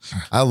are.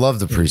 I love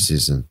the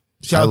preseason.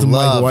 Shout out to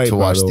Mike White to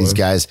watch these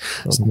guys.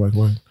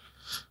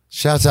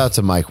 Shouts out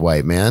to Mike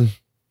White, man.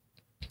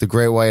 The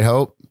Great White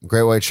Hope,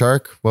 Great White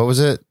Shark. What was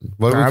it?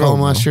 What did we call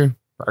him last year?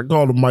 I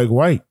called him Mike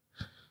White.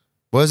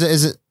 Was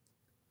it?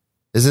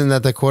 Isn't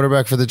that the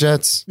quarterback for the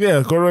Jets?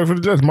 Yeah, quarterback for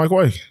the Jets, Mike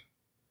White.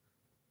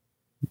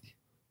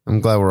 I'm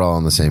glad we're all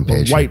on the same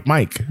page. White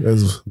Mike.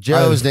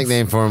 Joe's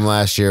nickname for him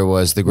last year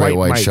was the Great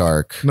White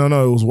Shark. No,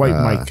 it was White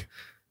Mike.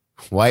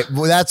 White.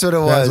 Well, that's what it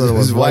was. It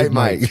was White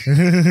Mike.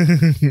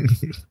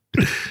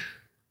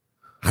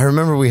 I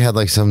remember we had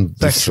like some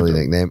silly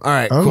nickname. All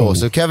right, cool.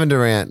 So Kevin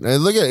Durant.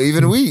 Look at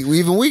even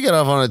we got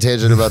off on a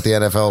tangent about the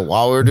NFL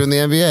while we were doing the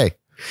NBA.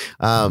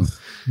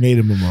 Made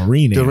him a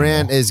Marine.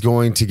 Durant is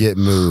going to get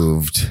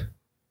moved.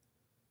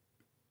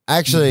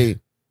 Actually,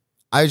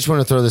 I just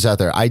want to throw this out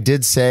there. I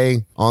did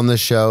say on the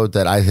show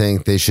that I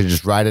think they should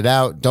just ride it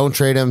out. Don't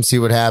trade him. See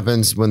what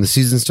happens when the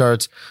season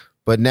starts.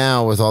 But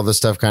now with all this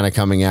stuff kind of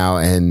coming out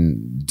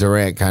and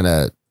Durant kind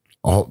of,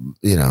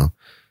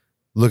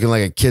 looking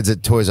like a kid's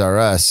at Toys R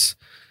Us,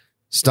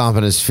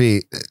 stomping his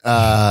feet,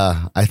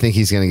 I think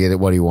he's going to get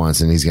what he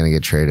wants and he's going to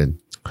get traded.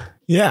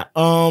 Yeah.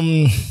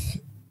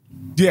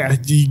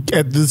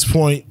 At this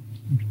point,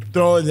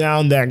 throwing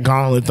down that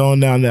gauntlet, throwing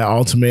down that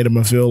ultimatum,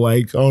 I feel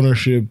like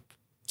ownership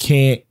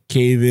can't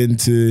cave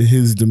into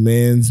his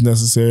demands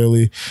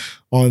necessarily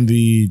on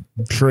the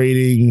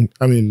firing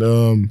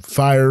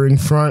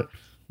front,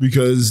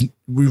 because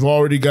we've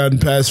already gotten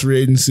past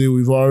free agency.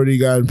 We've already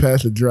gotten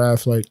past the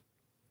draft. Like,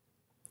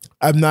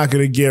 I'm not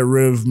going to get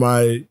rid of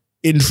my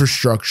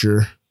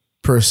infrastructure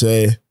per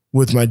se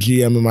with my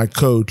GM and my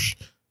coach,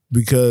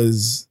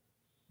 because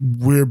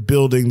we're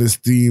building this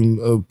team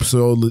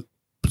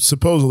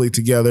supposedly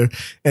together,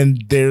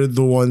 and they're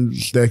the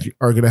ones that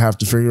are going to have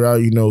to figure out,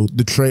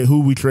 the trade,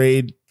 who we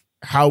trade,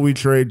 how we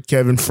trade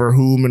Kevin for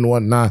whom and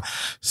whatnot.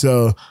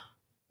 So,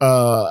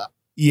 at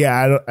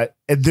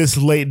this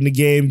late in the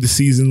game, the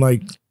season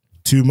like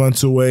 2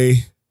 months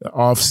away,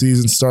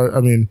 preseason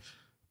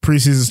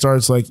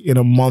starts like in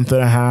a month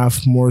and a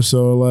half, more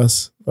so or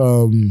less.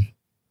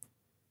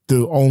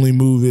 The only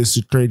move is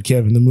to trade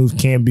Kevin. The move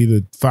can't be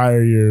to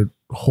fire your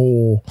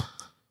whole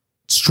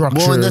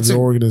structure of the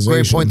organization.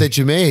 Great point that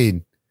you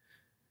made.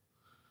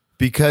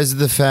 Because of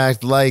the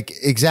fact,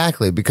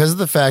 because of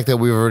the fact that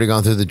we've already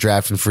gone through the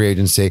draft and free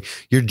agency,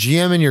 your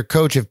GM and your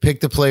coach have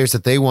picked the players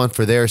that they want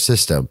for their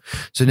system.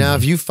 So now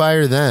if you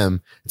fire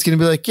them, it's going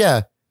to be like,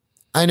 yeah,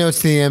 I know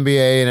it's the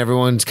NBA and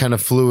everyone's kind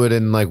of fluid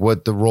in like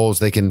what the roles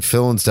they can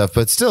fill and stuff,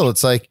 but still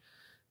it's like,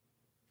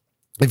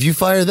 if you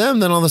fire them,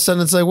 then all of a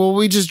sudden it's like, well,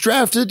 we just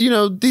drafted,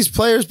 these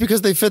players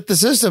because they fit the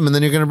system. And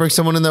then you're going to bring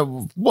someone in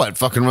that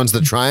fucking runs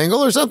the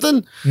triangle or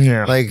something.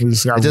 Yeah. Like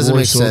it doesn't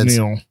make sense.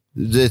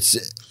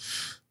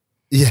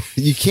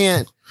 You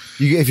can't,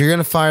 if you're going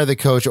to fire the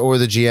coach or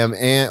the GM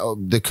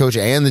and the coach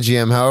and the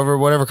GM, however,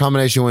 whatever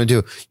combination you want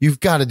to do, you've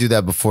got to do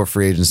that before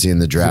free agency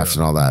and the draft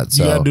and all that.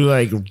 So you got to do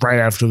like right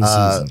after the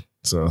season.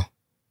 So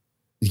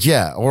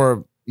yeah,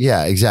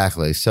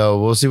 exactly.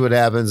 So we'll see what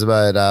happens,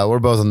 but we're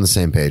both on the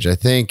same page. I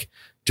think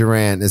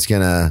Durant is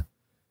going to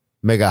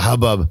make a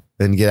hubbub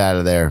and get out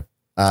of there.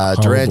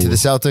 Durant to the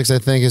Celtics, I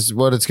think, is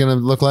what it's going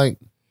to look like.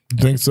 You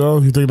think so?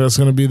 You think that's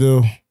going to be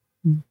the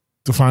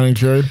defining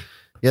trade?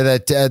 Yeah,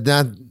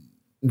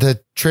 the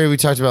trade we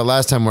talked about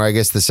last time where I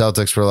guess the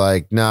Celtics were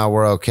like, no,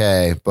 we're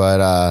okay.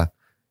 But,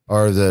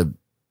 or the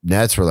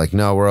Nets were like,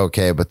 no, we're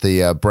okay. But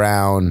the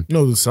Brown.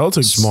 No, the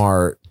Celtics.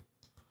 Smart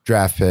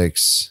draft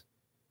picks.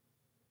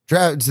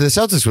 The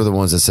Celtics were the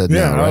ones that said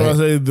no, right? I was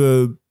going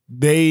to say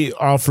they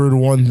offered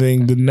one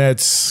thing, the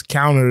Nets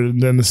countered,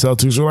 and then the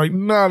Celtics were like,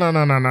 no.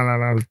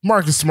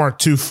 Marcus Smart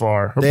too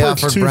far. They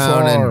offered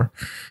Brown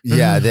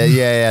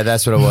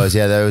that's what it was.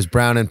 Yeah, that was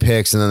Brown and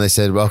picks, and then they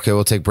said, well, okay,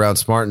 we'll take Brown,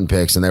 Smart, and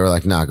picks, and they were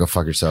like, nah, go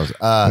fuck yourselves.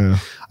 I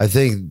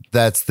think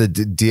that's the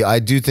deal. I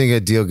do think a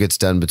deal gets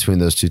done between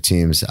those two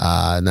teams,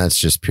 and that's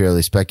just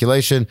purely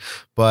speculation,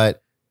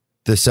 but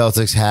the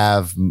Celtics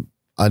have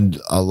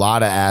a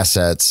lot of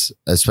assets,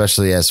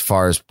 especially as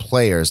far as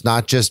players,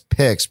 not just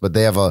picks, but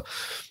they have a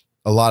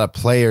lot of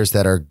players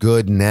that are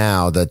good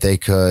now that they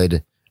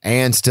could,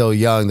 and still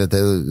young, that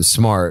they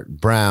Smart,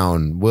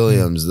 Brown,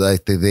 Williams,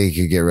 like they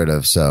could get rid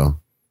of. So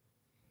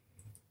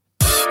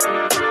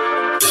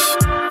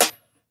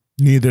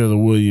neither of the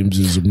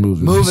Williamses are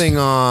moving. Moving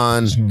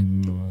on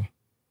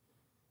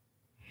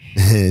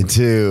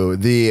to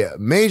the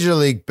Major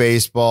League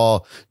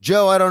Baseball.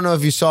 Joe, I don't know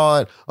if you saw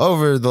it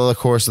over the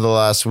course of the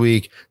last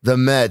week. The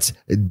Mets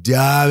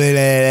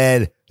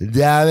dominated.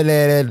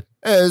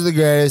 It was the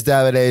greatest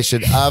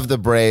domination of the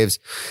Braves.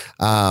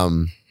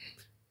 I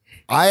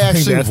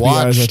actually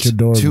watched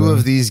two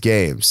of these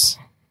games.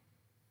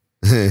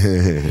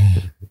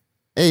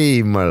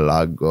 Hey,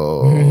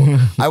 Malago.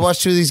 I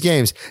watched two of these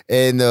games.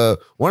 And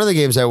one of the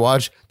games I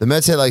watched, the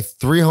Mets had like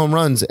 3 home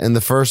runs in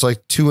the first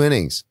like 2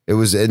 innings. It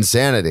was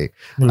insanity.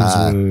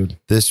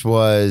 It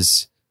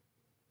was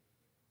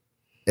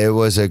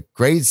a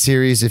great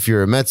series if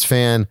you're a Mets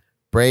fan.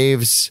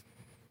 Braves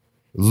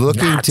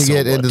looking not to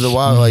get into the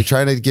wild, like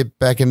trying to get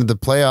back into the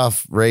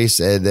playoff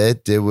race, and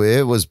it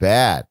was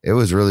bad. It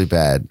was really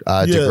bad.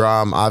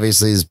 DeGrom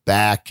obviously is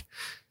back.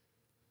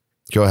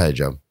 Go ahead,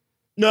 Joe.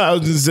 No, I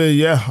was going to say,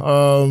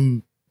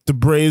 the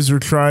Braves were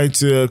trying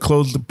to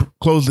close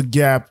the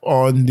gap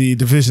on the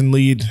division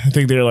lead. I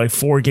think they're like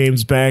 4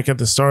 games back at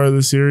the start of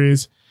the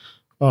series.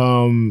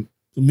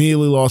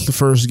 Immediately lost the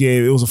first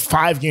game. It was a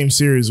 5-game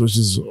series, which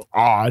is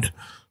odd.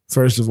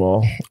 First of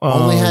all,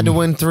 only had to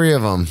win 3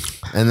 of them,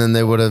 and then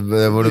they would have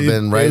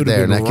been right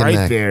there, neck and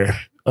neck. There.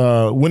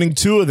 Winning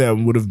 2 of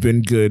them would have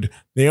been good.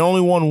 They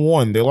only won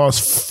 1. They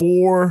lost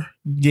 4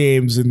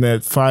 games in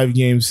that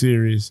 5-game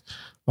series,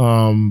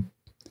 and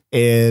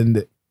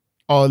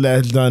all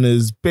that's done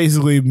is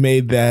basically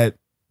made that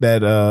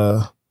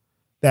path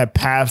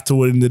to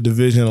winning the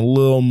division a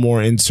little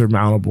more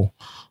insurmountable.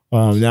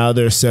 Now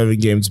they're 7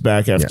 games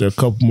back after a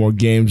couple more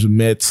games.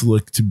 Mets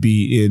look to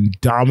be in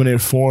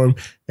dominant form.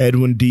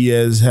 Edwin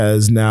Diaz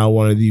has now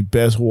one of the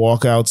best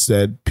walkouts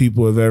that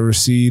people have ever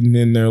seen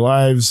in their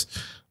lives.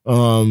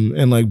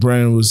 And like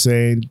Brandon was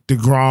saying,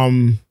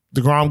 DeGrom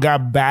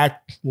got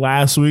back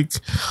last week,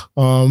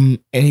 and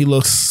he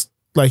looks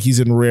like he's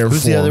in rare form.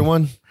 Who's the other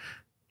one?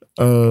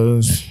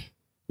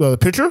 The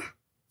pitcher?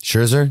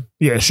 Scherzer?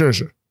 Yeah,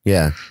 Scherzer.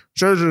 Yeah.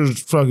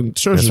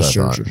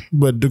 Scherzer.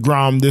 But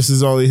DeGrom,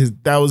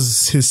 that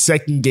was his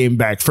second game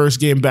back. First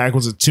game back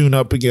was a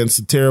tune-up against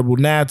the terrible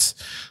Nats.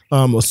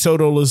 A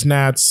Soto-less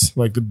Nats.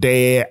 Like the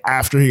day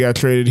after he got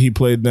traded, he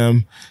played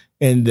them.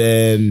 And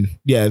then,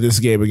 this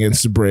game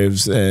against the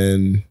Braves,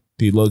 and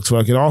he looked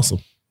fucking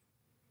awesome.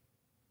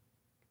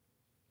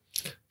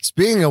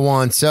 Speaking of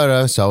Juan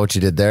Soto, saw what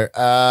you did there.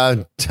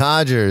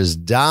 Dodgers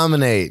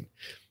dominate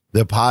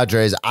The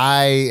Padres,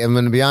 I am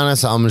going to be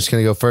honest, I'm just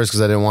going to go first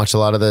because I didn't watch a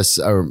lot of this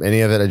or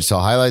any of it. I just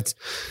saw highlights.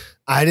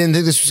 I didn't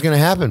think this was going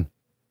to happen.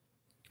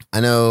 I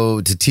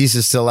know Tatis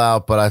is still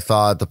out, but I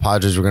thought the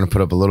Padres were going to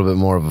put up a little bit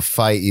more of a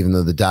fight, even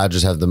though the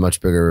Dodgers have the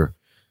much bigger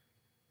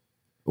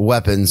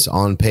weapons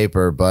on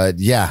paper. But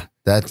yeah,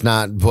 that's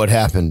not what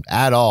happened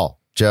at all.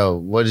 Joe,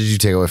 what did you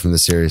take away from the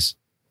series?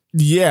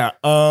 Yeah,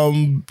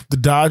 the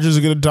Dodgers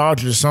are going to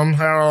Dodgers.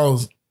 Somehow,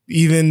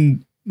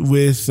 even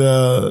with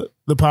the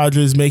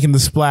Padres making the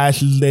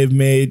splashes they've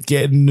made,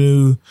 getting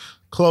new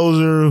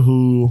closer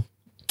who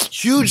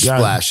huge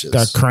splashes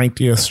got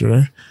cranked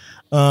yesterday.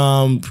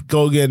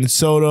 Go getting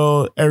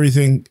Soto,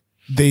 everything.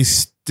 They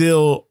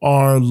still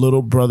are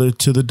little brother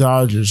to the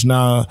Dodgers.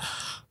 Now,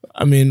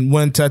 I mean,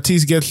 when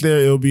Tatis gets there,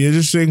 it'll be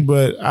interesting,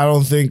 but I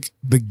don't think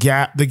the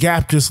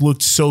gap just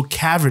looked so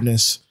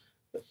cavernous.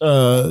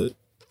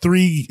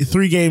 Three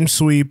game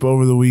sweep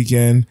over the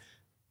weekend.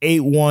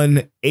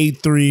 8-1,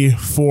 8-3,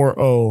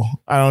 4-0.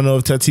 I don't know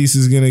if Tatis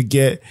is going to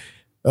get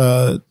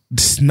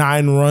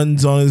 9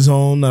 runs on his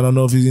own. I don't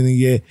know if he's going to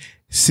get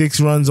 6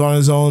 runs on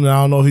his own. I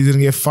don't know if he's going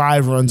to get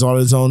 5 runs on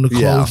his own to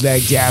close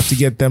that gap to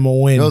get them a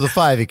win. No, the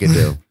 5 he can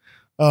do.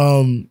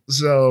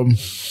 So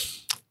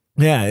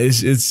yeah,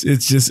 it's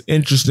just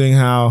interesting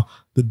how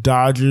the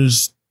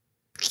Dodgers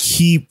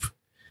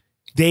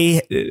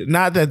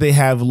not that they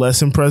have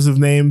less impressive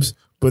names,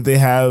 but they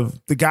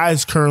have the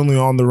guys currently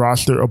on the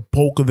roster. A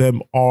bulk of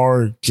them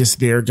are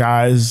just their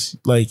guys,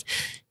 like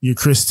your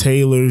Chris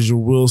Taylors, your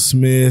Will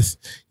Smith,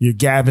 your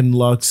Gavin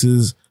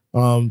Luxes.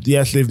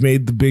 Yes, they've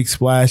made the big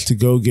splash to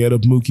go get a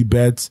Mookie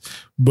Betts,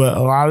 but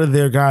a lot of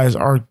their guys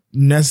are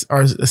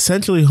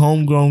essentially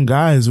homegrown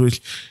guys,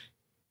 which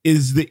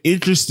is the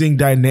interesting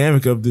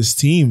dynamic of this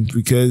team.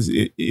 Because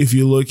if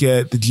you look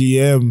at the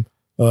GM,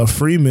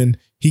 Freeman,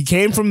 he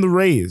came from the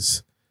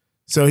Rays.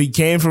 So he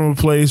came from a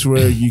place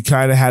where you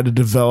kind of had to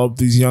develop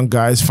these young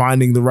guys,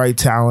 finding the right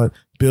talent,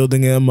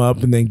 building them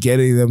up, and then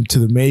getting them to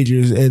the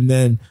majors, and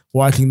then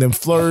watching them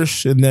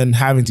flourish, and then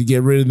having to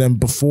get rid of them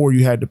before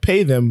you had to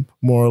pay them,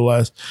 more or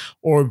less,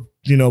 or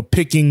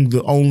picking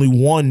the only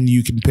one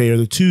you can pay or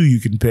the 2 you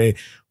can pay.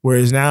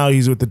 Whereas now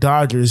he's with the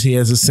Dodgers, he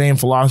has the same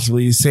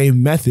philosophy, the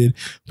same method,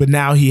 but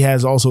now he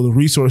has also the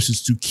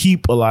resources to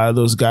keep a lot of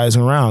those guys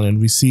around, and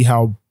we see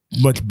how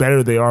much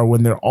better they are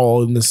when they're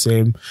all in the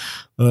same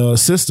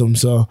system.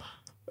 So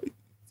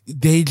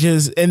they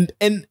just and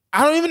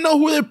I don't even know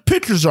who their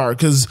pitchers are,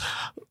 because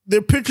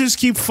their pitchers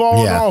keep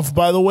falling off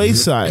by the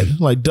wayside.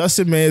 Like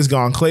Dustin May is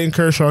gone. Clayton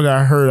Kershaw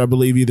got hurt, I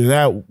believe, either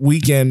that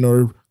weekend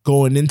or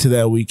going into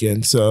that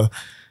weekend. So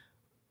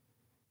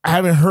I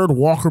haven't heard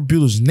Walker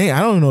Buehler's name.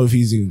 I don't know if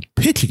he's even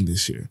pitching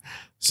this year.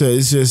 So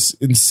it's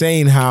just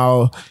insane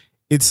how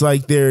it's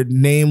like they're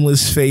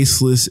nameless,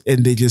 faceless,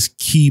 and they just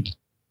keep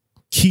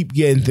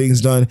getting things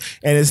done.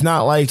 And it's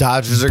not like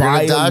Dodgers are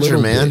going to Dodger,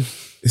 man.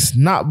 It's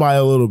not by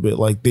a little bit.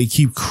 Like they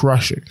keep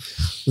crushing.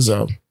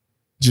 So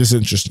just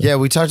interesting. Yeah,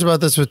 we talked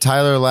about this with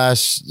Tyler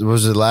last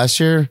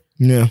year?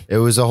 Yeah. It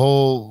was a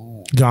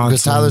whole,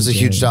 because Tyler's a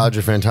huge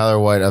Dodger fan, Tyler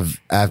White of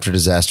After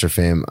Disaster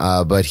fame.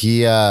 But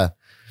he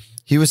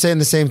was saying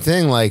the same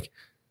thing. Like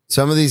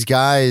some of these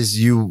guys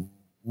you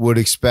would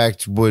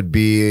expect would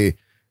be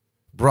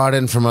brought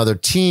in from other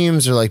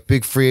teams or like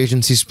big free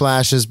agency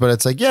splashes, but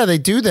it's like, yeah, they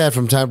do that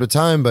from time to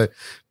time, but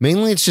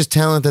mainly it's just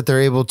talent that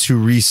they're able to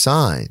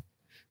re-sign,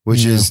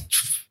 which is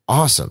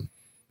awesome,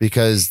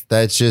 because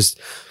that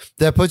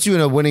puts you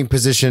in a winning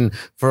position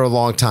for a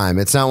long time.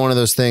 It's not one of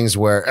those things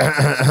where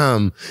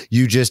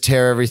you just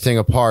tear everything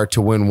apart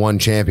to win one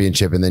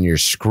championship and then you're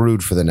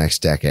screwed for the next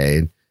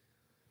decade.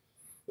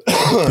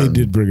 They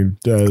did bring in,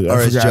 or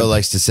as Joe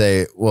likes to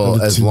say,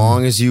 well, as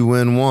long as you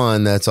win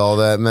one, that's all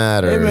that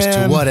matters.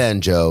 Hey, to what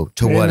end, Joe?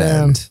 To what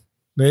end?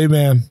 Hey,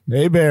 man.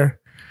 Hey, Bear.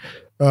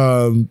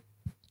 Look,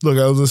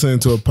 I was listening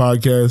to a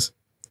podcast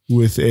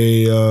with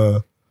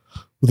a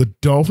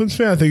Dolphins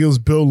fan. I think it was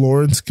Bill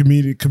Lawrence,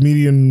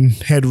 comedian,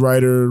 head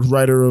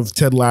writer of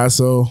Ted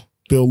Lasso,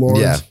 Bill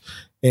Lawrence.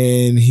 Yeah.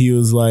 And he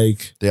was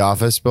like, The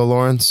Office, Bill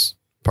Lawrence?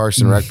 Parks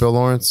and Rec, Bill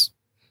Lawrence?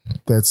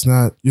 That's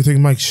not, you're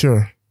thinking Mike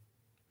Schur.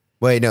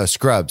 Wait, no,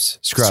 Scrubs.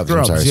 I'm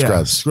sorry, yeah.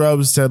 Scrubs.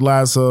 Scrubs, Ted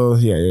Lasso.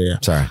 Yeah.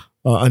 Sorry.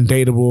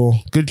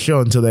 Undateable. Good show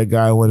until that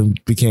guy went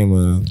and became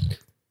a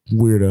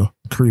weirdo,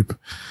 creep.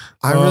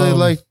 I really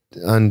liked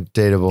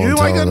Undateable. You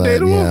like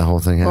Undateable? Yeah, the whole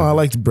thing happened. I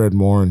liked Brett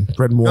Morin.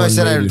 No, I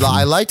said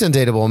I liked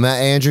Undateable.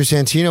 Andrew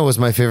Santino was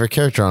my favorite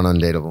character on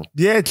Undateable.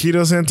 Yeah,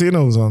 Cheeto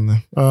Santino was on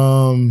there.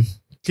 Cheeto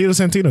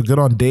Santino, good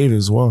on Dave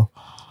as well.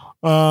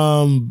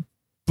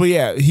 But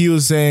yeah, he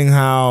was saying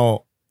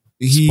how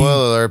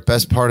Spoiler alert,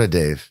 best part of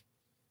Dave.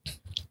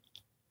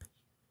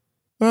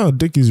 Oh,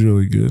 Dickie's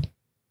really good.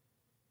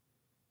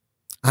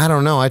 I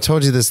don't know. I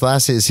told you this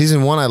last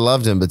season 1, I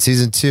loved him, but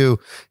season 2,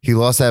 he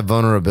lost that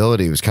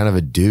vulnerability. He was kind of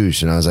a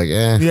douche, and I was like,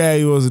 eh. Yeah,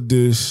 he was a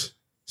douche.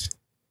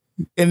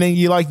 And then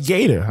you like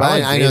Gator.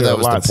 I know that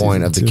was the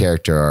point of the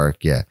character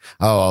arc. Yeah.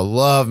 Oh, I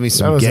love me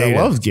some Gator.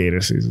 I love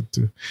Gator season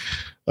 2.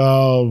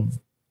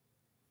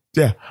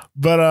 Yeah,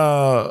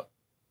 but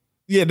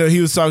Yeah, no,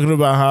 he was talking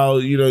about how,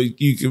 you know,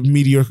 you can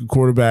mediocre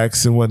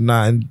quarterbacks and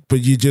whatnot, but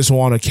you just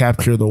want to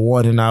capture the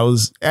one. And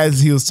as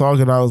he was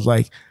talking, I was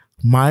like,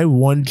 my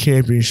one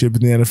championship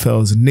in the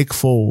NFL is Nick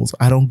Foles.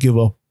 I don't give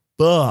a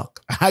fuck.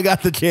 I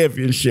got the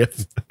championship.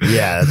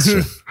 Yeah, that's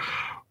true.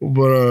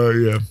 But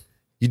yeah.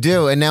 You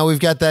do, and now we've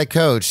got that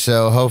coach,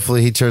 so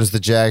hopefully he turns the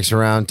Jags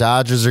around.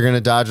 Dodgers are going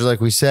to Dodger,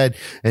 like we said,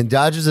 and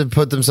Dodgers have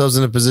put themselves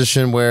in a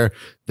position where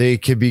they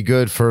could be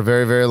good for a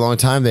very, very long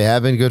time. They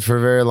have been good for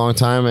a very long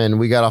time, and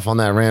we got off on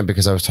that rant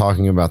because I was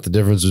talking about the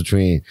difference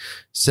between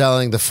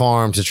selling the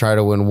farm to try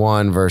to win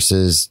one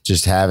versus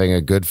just having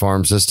a good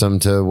farm system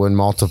to win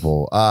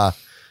multiple. But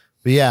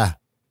yeah,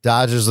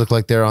 Dodgers look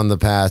like they're on the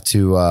path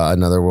to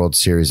another World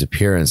Series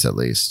appearance, at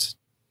least.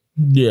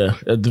 Yeah,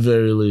 at the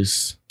very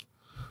least.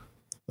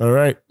 All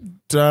right,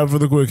 time for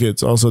the quick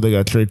hits. Also, they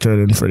got Trey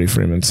Turner and Freddie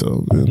Freeman,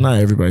 so not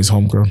everybody's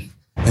homegrown.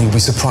 And you'll be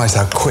surprised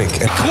how quick.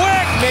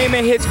 Name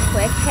it hits.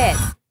 Quick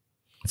hits.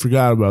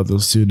 Forgot about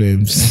those two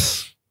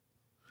names.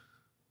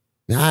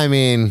 I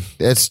mean,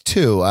 it's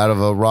two out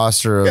of a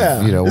roster of,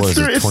 what is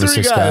it,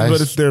 26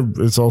 guys?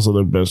 But it's also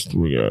their best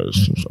three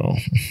guys. So,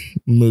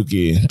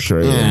 Mookie,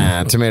 Trey.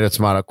 Yeah,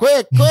 tomato.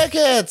 Quick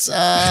hits.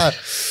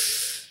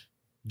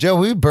 Joe,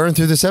 we burned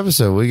through this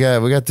episode. We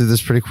got through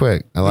this pretty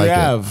quick. I like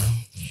it.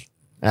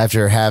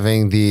 After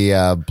having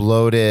the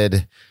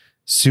bloated,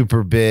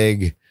 super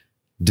big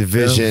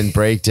division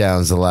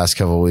breakdowns the last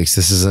couple of weeks,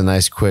 this is a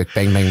nice quick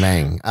bang, bang,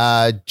 bang.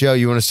 Joe,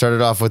 you want to start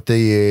it off with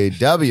the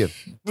W?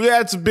 We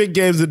had some big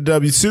games at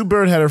W. Sue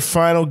Bird had her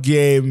final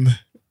game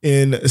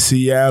in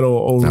Seattle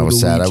over the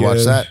weekend. That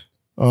was sad. I watched that.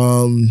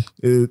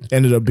 It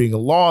ended up being a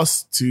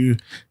loss to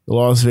the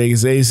Las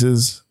Vegas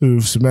Aces,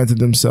 who've cemented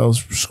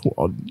themselves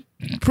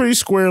pretty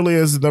squarely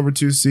as the number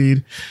 2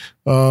 seed.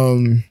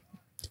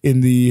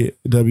 In the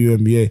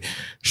WNBA.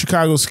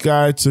 Chicago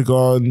Sky took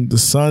on the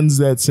Suns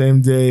that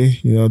same day,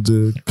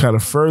 to kind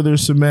of further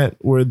cement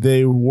where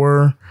they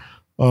were.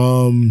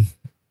 But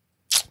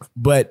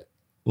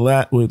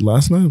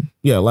last night?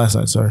 Yeah, last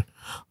night, sorry.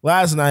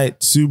 Last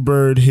night, Sue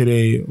Bird hit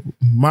a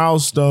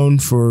milestone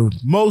for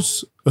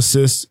most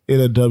assists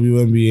in a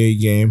WNBA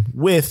game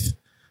with,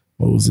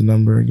 what was the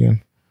number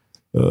again?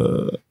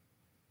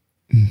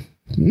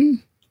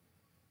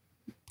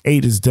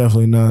 8 is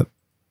definitely not.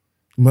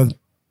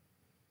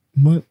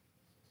 What?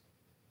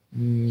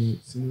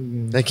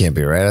 That can't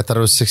be right. I thought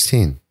it was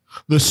 16.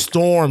 The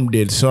Storm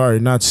did. Sorry,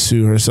 not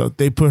Sue herself.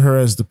 They put her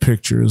as the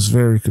picture. It was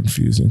very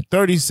confusing.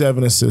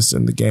 37 assists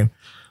in the game.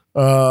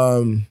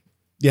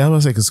 Yeah, I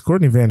was like, because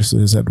Courtney Vanderson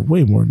has had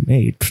way more than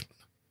 8.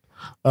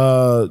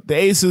 The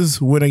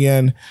Aces win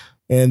again,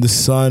 and the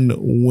Sun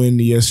win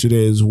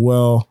yesterday as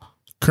well.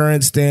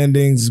 Current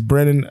standings,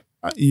 Brennan,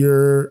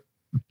 your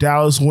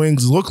Dallas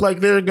Wings look like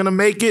they're going to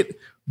make it,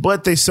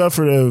 but they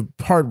suffered a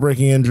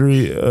heartbreaking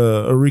injury.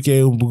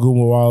 Arike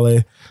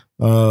Ogunbowale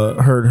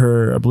hurt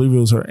her, I believe it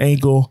was her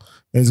ankle,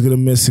 and is going to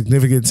miss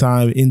significant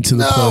time into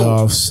the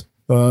playoffs.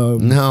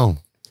 No.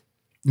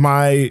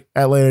 My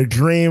Atlanta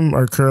Dream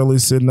are currently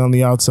sitting on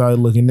the outside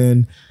looking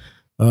in.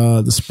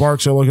 The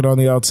Sparks are looking on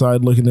the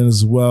outside looking in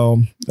as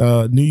well.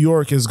 New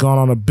York has gone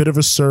on a bit of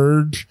a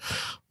surge.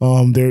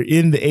 They're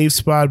in the 8th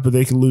spot, but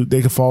they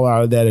can fall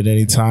out of that at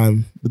any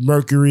time. The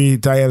Mercury,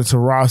 Diana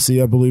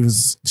Taurasi, I believe,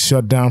 is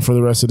shut down for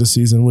the rest of the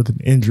season with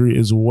an injury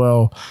as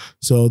well.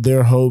 So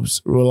their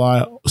hopes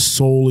rely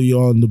solely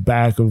on the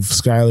back of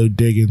Skylar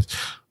Diggins.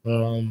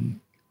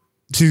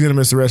 She's going to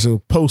miss the rest of the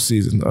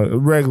postseason,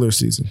 regular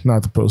season,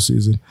 not the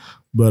postseason.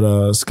 But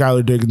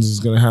Skylar Diggins is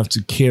going to have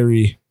to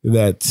carry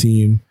that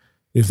team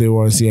if they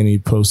want to see any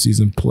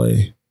postseason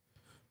play.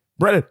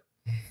 Brennan.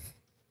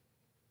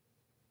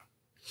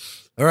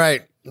 All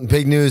right.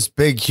 Big news,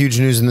 huge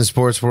news in the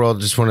sports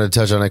world. Just wanted to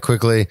touch on it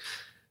quickly.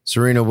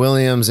 Serena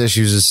Williams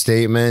issues a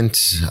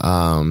statement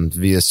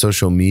via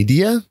social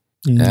media.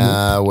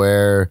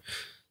 Where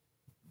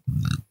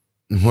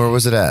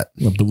was it at?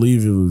 I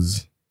believe it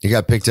was. It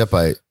got picked up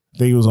by, I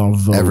think it was on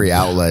Vogue. Every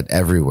outlet,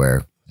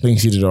 everywhere. I think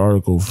she did an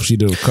article. She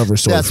did a cover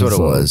story. That's what Vogue.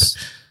 It was.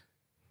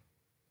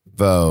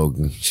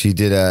 Vogue. She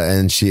did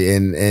and she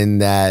in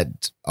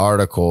that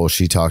article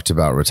she talked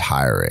about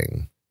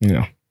retiring.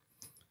 Yeah.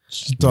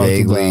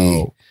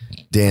 Vaguely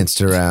danced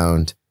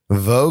around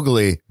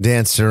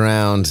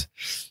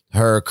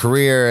her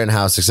career and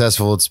how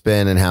successful it's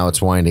been and how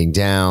it's winding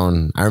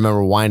down. I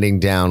remember winding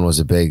down was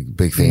a big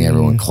thing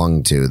everyone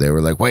clung to. They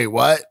were like, wait,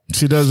 what?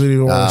 She doesn't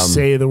even want to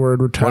say the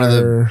word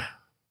retire.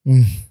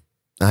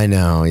 I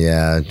know,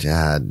 yeah.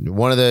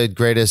 One of the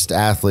greatest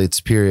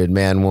athletes, period,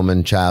 man,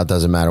 woman, child,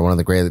 doesn't matter. One of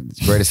the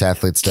greatest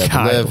athletes to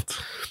ever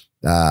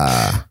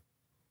live.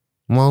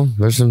 Well,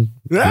 there's some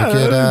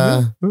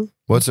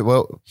what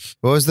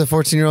was the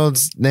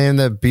 14-year-old's name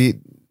that beat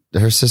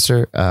her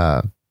sister?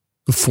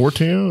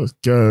 14?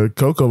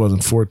 Coco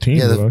wasn't 14.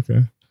 Yeah,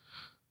 okay.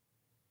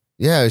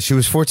 Yeah, she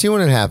was 14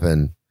 when it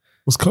happened.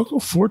 Was Coco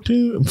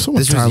 14? This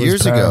was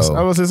years ago.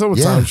 I was saying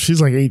time.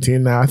 She's like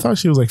 18 now. I thought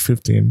she was like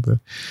 15, but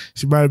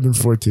she might have been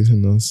 14. Who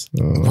knows?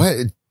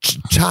 What?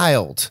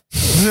 Child.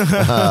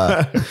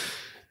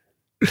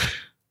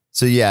 So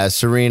So yeah,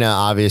 Serena,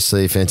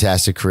 obviously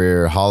fantastic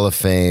career, Hall of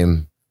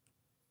Fame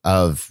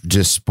of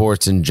just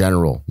sports in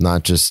general,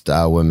 not just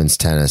women's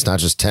tennis, not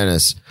just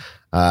tennis.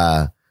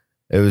 It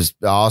was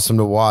awesome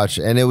to watch.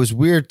 And it was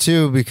weird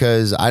too,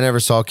 because I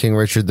never saw King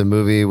Richard, the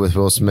movie with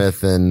Will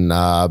Smith and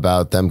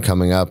about them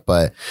coming up.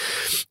 But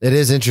it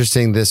is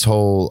interesting, this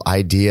whole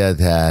idea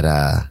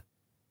that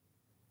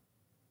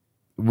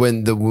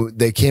when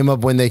they came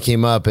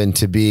up and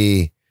to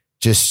be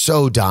just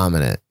so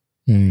dominant,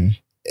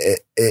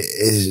 it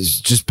is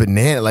just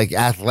banana, like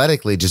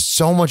athletically, just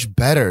so much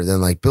better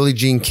than like Billie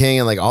Jean King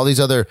and like all these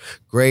other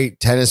great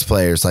tennis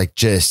players, like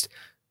just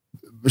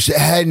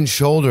head and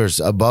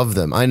shoulders above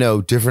them. I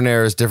know different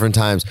eras, different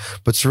times,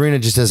 but Serena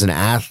just as an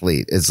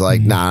athlete, it's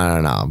like,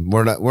 no.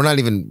 We're not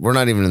even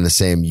in the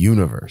same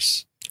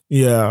universe.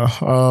 Yeah.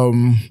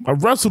 I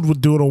wrestled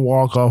with doing a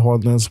walk-off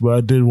on this, but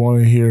I did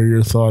want to hear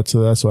your thoughts,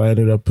 so that's why I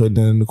ended up putting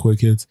it in the quick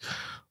hits.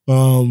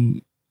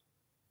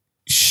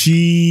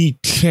 She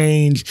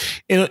changed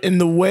in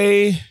the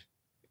way,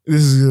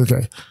 this is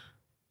okay.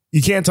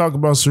 You can't talk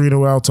about Serena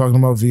without talking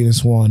about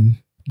Venus 1,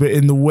 but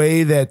in the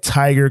way that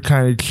Tiger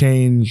kind of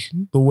changed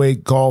the way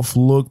golf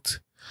looked,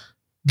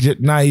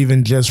 not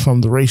even just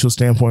from the racial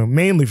standpoint,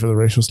 mainly for the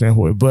racial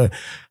standpoint, but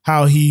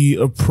how he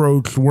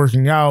approached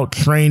working out,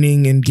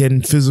 training, and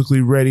getting physically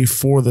ready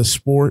for the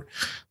sport.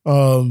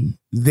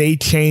 They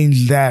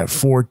changed that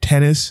for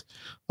tennis.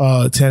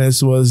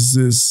 Tennis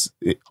was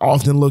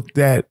often looked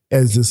at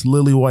as this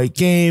lily white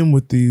game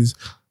with these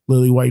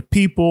lily white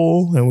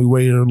people, and we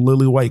wear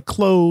lily white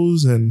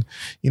clothes, and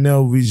we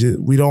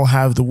don't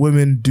have the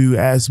women do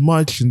as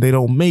much, and they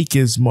don't make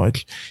as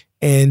much.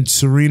 And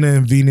Serena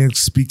and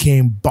Venus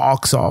became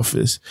box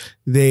office.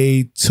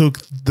 They took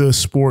the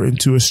sport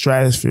into a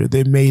stratosphere.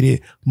 They made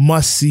it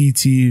must-see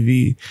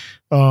TV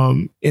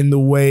in the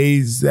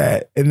ways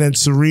that, and then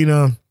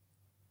Serena,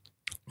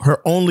 her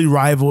only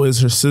rival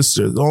is her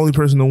sister. The only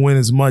person to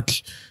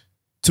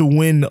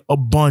win a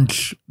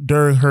bunch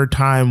during her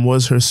time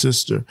was her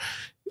sister.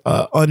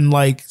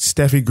 Unlike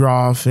Steffi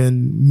Graf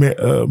and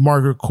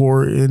Margaret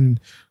Court and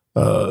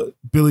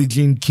Billie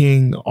Jean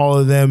King, all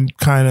of them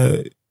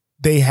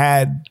they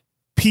had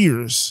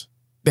peers.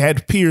 They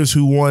had peers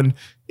who won,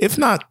 if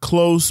not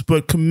close,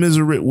 but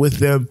commiserate with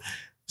them.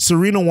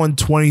 Serena won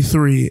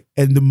 23,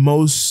 and the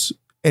most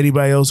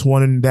anybody else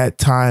won in that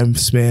time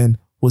span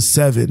was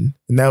 7,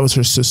 and that was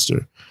her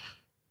sister.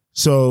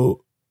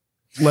 So,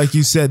 like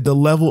you said, the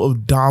level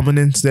of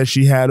dominance that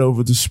she had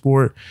over the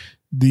sport,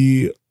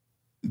 the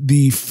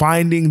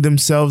finding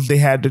themselves they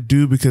had to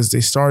do, because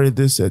they started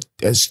this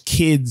as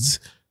kids.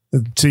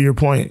 To your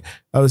point,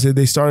 I would say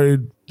they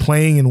started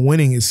playing and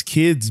winning as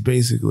kids,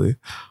 basically,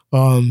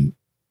 and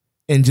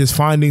just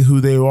finding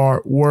who they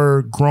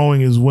were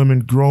growing as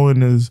women,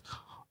 growing as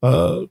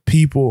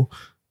people,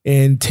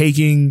 and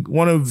taking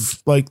one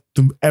of like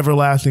the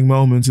everlasting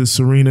moments is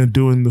Serena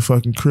doing the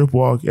fucking crip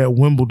walk at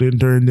Wimbledon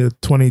during the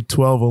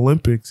 2012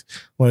 Olympics,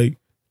 like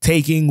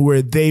taking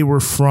where they were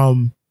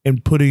from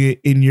and putting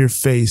it in your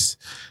face.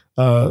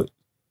 I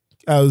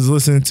was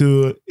listening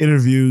to an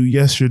interview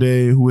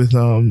yesterday with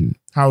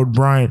Howard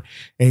Bryant,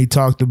 and he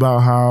talked about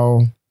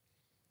how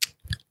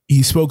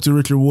he spoke to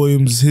Richard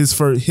Williams his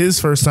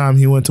first time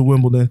he went to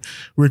Wimbledon.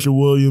 Richard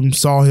Williams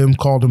saw him,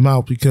 called him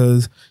out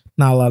because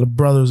not a lot of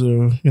brothers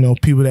or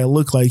people that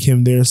look like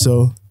him there,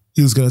 so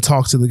he was going to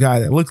talk to the guy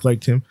that looked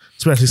like him,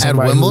 especially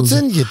somebody at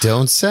Wimbledon. You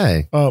don't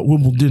say.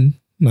 Wimbledon,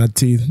 not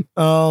teeth.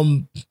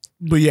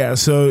 But yeah,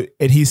 so,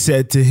 and he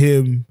said to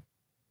him,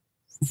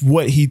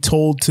 what he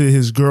told to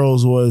his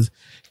girls was,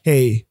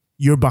 hey,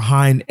 you're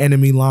behind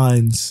enemy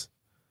lines,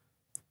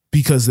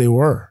 because they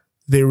were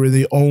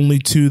the only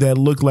two that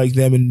looked like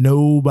them, and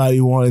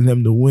nobody wanted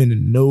them to win,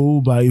 and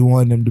nobody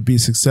wanted them to be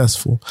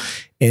successful.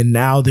 And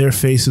now their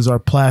faces are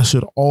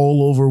plastered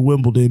all over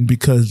Wimbledon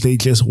because they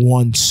just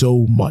won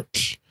so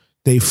much.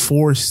 They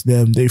forced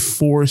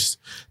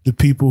the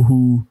people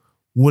who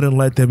wouldn't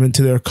let them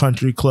into their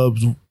country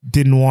clubs,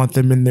 didn't want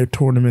them in their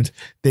tournaments.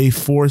 They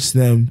forced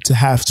them to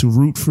have to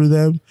root for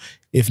them.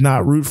 If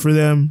not root for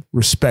them,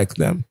 respect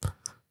them.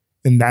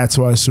 And that's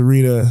why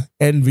Serena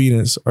and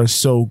Venus are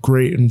so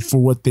great, and for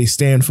what they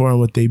stand for and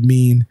what they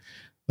mean.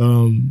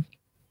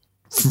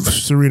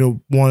 Serena,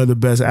 one of the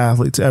best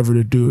athletes ever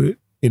to do it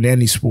in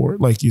any sport,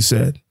 like you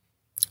said.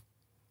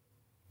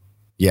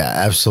 Yeah,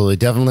 absolutely.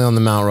 Definitely on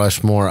the Mount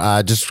Rushmore.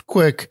 Just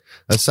quick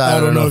aside, I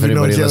don't know if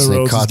anybody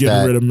listening caught that.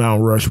 Getting rid of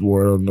Mount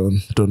Rushmore. I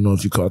don't know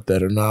if you caught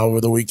that or not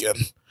over the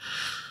weekend.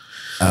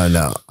 Oh,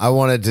 no. I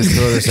wanted to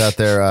throw this out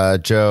there.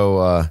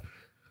 Joe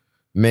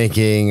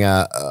making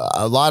a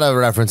lot of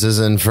references,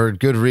 and for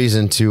good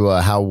reason, to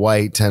how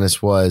white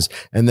tennis was,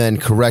 and then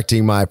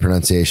correcting my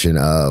pronunciation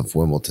of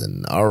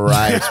Wimbledon. All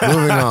right,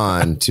 moving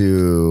on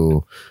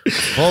to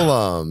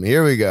Fulham.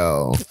 Here we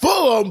go.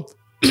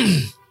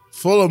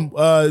 Fulham,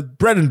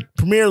 Brendan,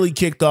 Premier League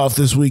kicked off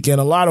this weekend.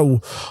 A lot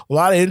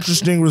of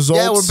interesting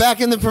results. Yeah, we're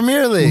back in the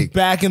Premier League. We're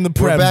back in the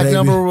Prem, We're back, baby.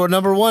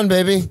 number one,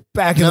 baby.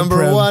 Back in number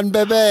the Prem. one,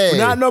 baby. We're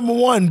not number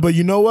one, but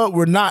you know what?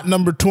 We're not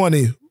number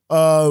 20.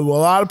 A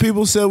lot of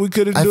people said we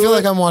couldn't do it. I feel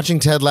like I'm watching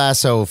Ted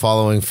Lasso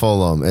following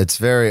Fulham. It's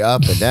very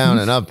up and down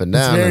and up and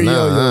down. It's very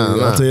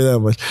I'll tell you that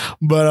much.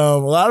 But a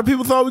lot of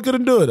people thought we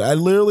couldn't do it. I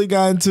literally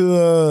got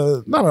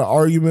into not an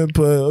argument,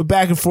 but a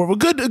back and forth, a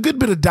good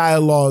bit of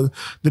dialogue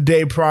the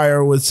day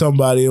prior with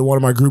somebody in one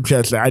of my group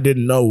chats that I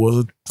didn't know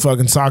was a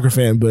fucking soccer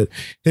fan, but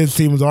his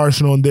team was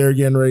Arsenal and they're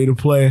getting ready to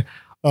play.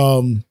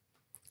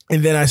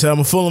 And then I said, I'm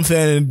a Fulham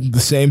fan. And the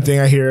same thing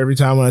I hear every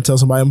time when I tell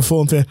somebody I'm a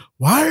Fulham fan.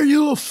 Why are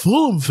you a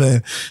Fulham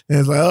fan? And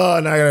it's like, oh,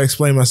 now I got to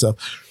explain myself.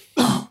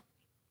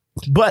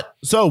 But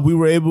so we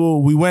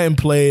went and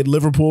played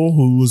Liverpool,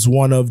 who was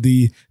one of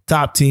the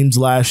top teams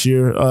last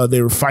year.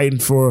 They were fighting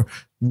for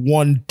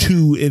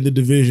 1-2 in the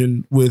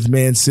division with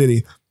Man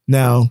City.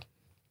 Now,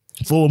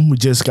 Fulham, we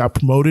just got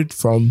promoted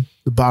from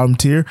the bottom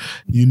tier.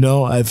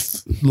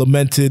 I've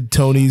lamented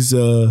Tony's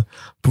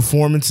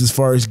performance as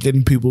far as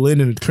getting people in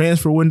the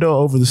transfer window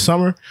over the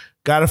summer.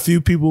 Got a few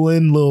people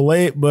in a little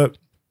late, but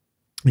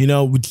we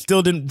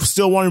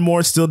still wanted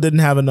more, still didn't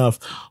have enough.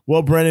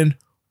 Well, Brennan,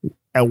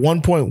 at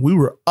one point we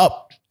were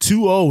up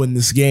 2-0 in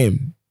this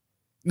game.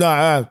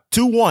 No,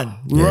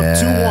 2-1. We were up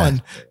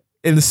 2-1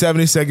 in the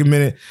 72nd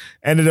minute.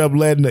 Ended up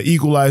letting the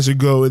equalizer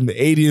go in the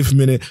 80th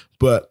minute,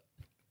 but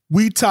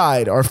we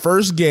tied our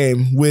first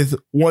game with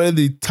one of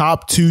the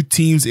top 2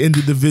 teams in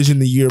the division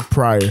the year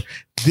prior.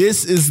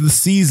 This is the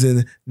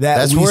season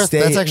that's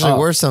actually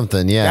worth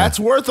something. Yeah. That's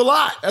worth a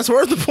lot. That's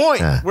worth the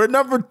point. Yeah. We're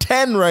number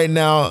 10 right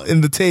now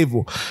in the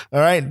table. All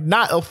right.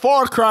 Not a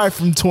far cry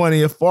from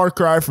 20, a far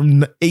cry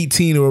from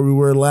 18 where we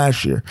were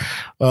last year.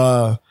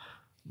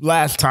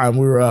 Last time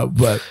we were up,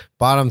 but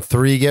bottom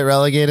 3 get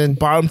relegated.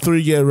 Bottom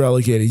 3 get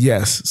relegated.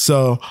 Yes.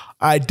 So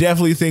I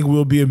definitely think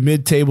we'll be a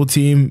mid-table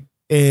team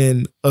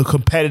and a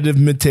competitive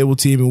mid-table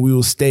team, and we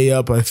will stay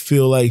up. I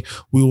feel like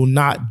we will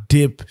not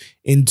dip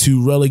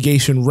into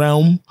relegation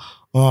realm.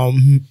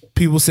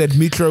 People said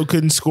Mitro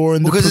couldn't score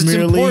in the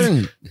Premier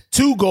League.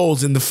 2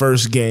 goals in the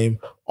first game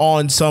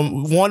on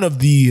one of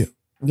the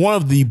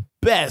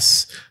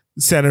best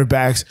center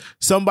backs,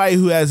 somebody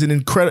who has an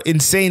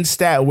insane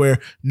stat where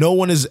no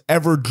one has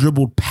ever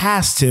dribbled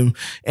past him,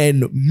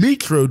 and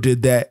Mitro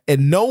did that,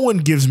 and no one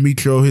gives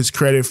Mitro his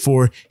credit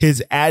for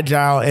his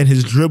agile and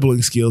his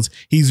dribbling skills.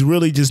 He's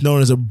really just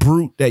known as a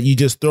brute that you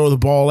just throw the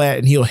ball at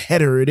and he'll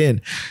header it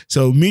in.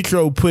 So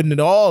Mitro putting it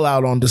all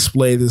out on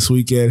display this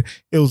weekend.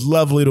 It was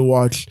lovely to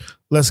watch.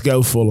 Let's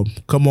go, Fulham.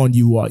 Come on,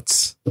 you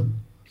whites.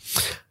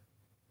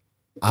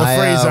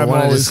 I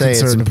wanted to say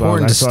it's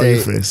important to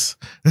stay. Can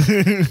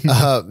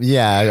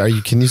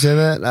you say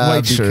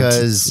that?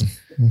 Because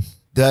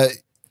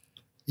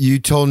you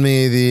told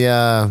me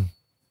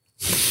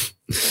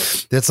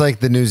that's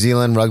like the New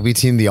Zealand rugby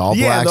team, the All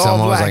Blacks. I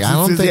was like, I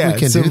don't think we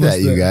can do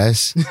that, you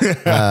guys.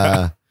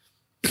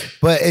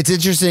 But it's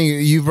interesting.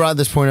 You brought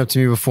this point up to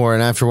me before,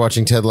 and after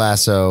watching Ted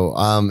Lasso,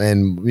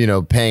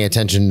 and paying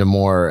attention to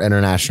more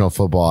international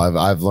football,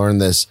 I've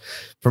learned this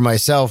for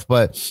myself.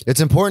 But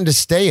it's important to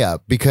stay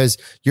up because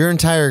your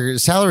entire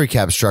salary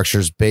cap structure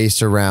is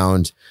based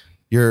around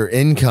your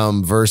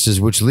income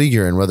versus which league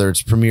you're in, whether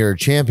it's Premier or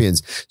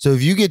Champions. So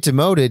if you get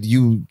demoted,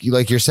 you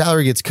your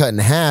salary gets cut in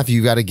half.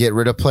 You got to get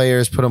rid of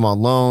players, put them on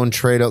loan,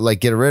 trade out,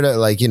 get rid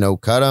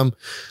of, cut them.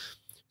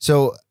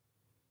 So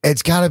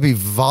it's got to be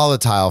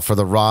volatile for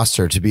the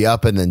roster to be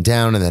up and then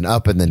down and then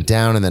up and then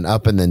down and then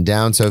up and then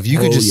down. So if you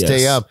could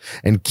stay up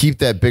and keep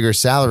that bigger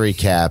salary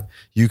cap,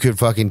 you could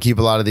fucking keep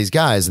a lot of these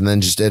guys, and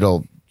then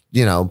it'll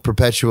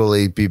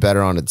perpetually be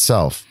better on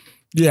itself.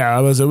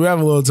 Yeah, we have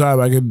a little time.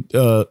 I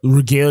could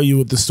regale you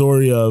with the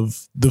story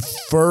of the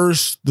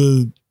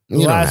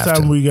last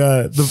time we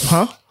got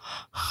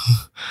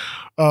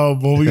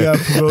when we got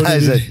promoted. I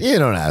said, you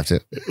don't have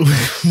to.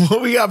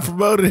 When we got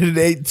promoted in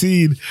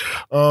 18,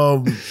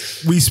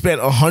 we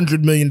spent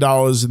 $100 million in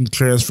the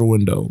transfer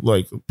window.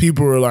 Like,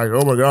 people were like,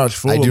 oh my gosh,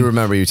 Fulham, I do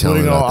remember you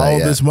telling me about all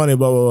this money,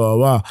 blah, blah, blah,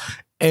 blah.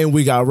 And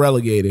we got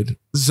relegated.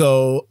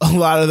 So a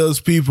lot of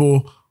those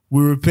people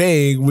we were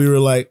paying, we were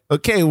like,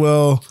 okay,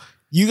 well,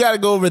 you got to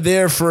go over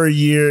there for a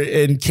year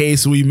in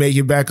case we make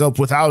it back up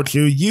without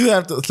you.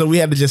 So we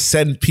had to just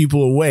send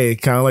people away.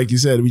 Kind of like you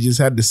said, we just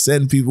had to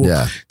send people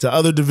to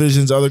other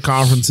divisions, other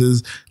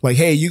conferences. Like,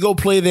 hey, you go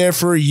play there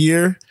for a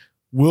year.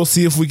 We'll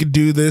see if we could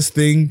do this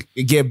thing,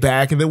 get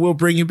back, and then we'll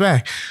bring you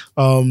back.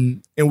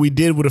 And we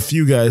did with a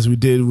few guys. We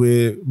did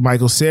with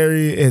Michael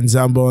Seri and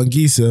Zambo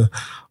Anguissa.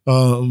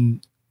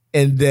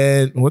 And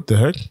then, what the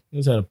heck?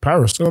 Is that a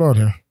power still on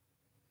here?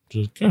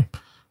 Just okay.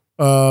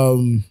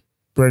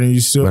 Brennan, you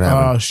still?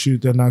 Oh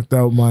shoot! That knocked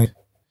out my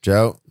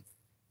Joe.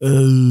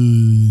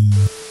 You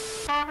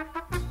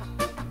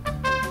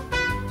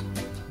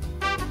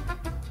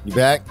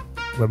back?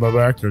 Am I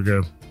back?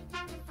 Okay.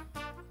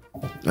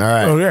 All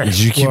right. Okay. Did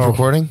you keep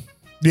recording?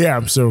 Yeah,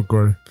 I'm still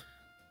recording.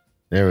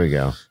 There we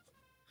go.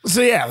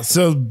 So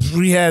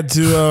we had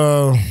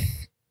to,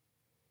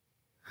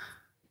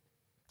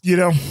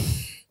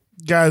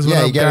 guys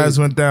went up, guys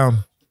went down.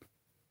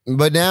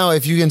 But now,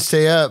 if you can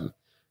stay up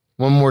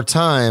one more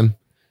time.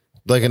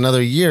 like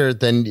another year,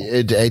 then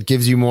it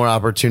gives you more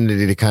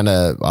opportunity to kind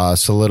of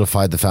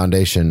solidify the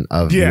foundation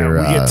of your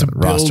we get to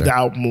build roster.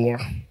 out more.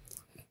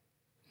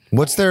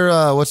 What's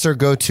their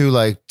go-to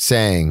like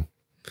saying?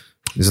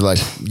 Is it like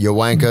yo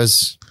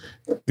wankas?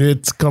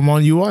 It's come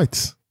on you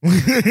whites.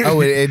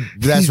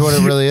 That's what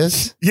it really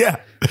is? Yeah.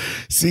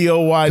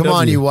 COY. Come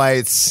on you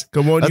whites.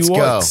 Come on you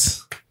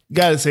whites.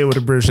 Gotta say it with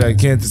a British accent.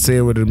 Can't say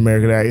it with an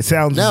American accent. It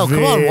sounds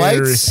come on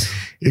whites.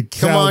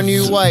 Come on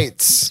you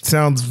whites.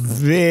 Sounds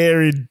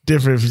very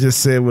different if you just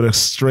say it with a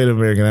straight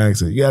American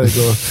accent. You gotta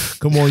go,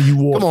 come on you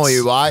whites. Come on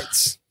you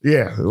whites.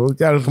 Yeah.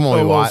 Gotta come on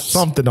you whites.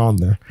 Something on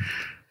there.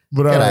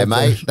 But g'day,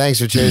 mate. Thanks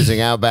for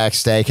choosing Outback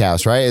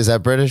Steakhouse, right? Is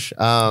that British?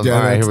 All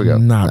right, here we go.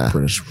 Not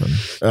British.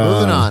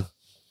 Moving on.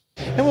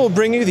 And we'll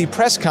bring you the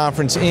press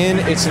conference in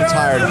its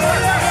entirety.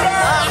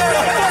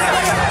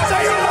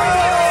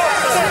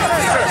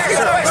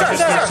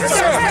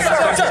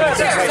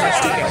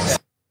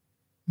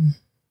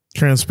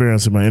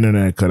 Transparency, my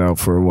internet cut out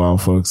for a while,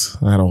 folks.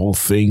 I had a whole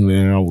thing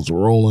there. I was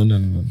rolling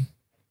and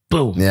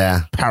boom.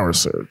 Yeah. Power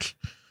surge.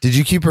 Did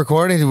you keep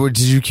recording? Did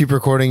you keep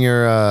recording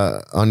your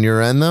on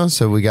your end though?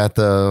 So we got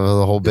the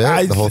whole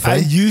bit, the whole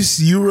thing.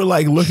 You were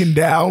like looking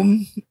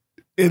down,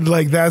 and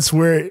like that's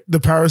where the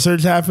power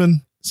surge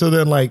happened. So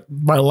then like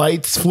my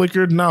lights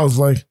flickered, and I was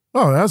like,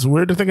 "Oh, that's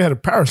weird. I think I had a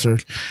power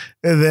surge."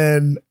 And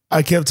then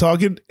I kept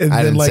talking, and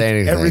then like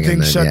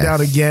everything shut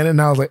down again,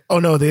 and I was like, "Oh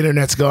no, the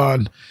internet's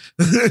gone."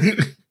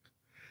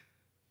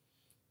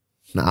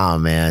 Oh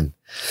man!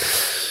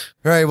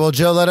 All right, well,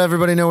 Joe, let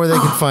everybody know where they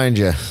can find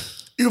you.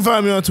 You can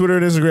find me on Twitter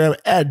and Instagram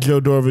at Joe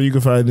Dorville. You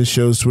can find this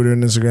show's Twitter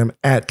and Instagram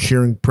at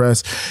Cheering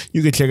Press.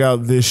 You can check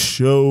out this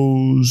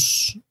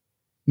show's...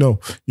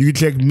 No, you can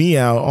check me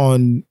out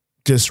on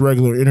just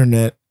regular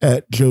internet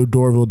at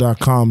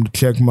joedorville.com to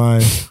check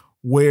my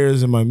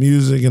wares and my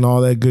music and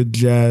all that good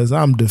jazz.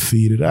 I'm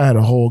defeated. I had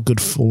a whole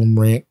good Fulham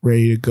rant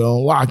ready to go,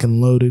 lock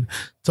and loaded.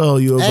 Tell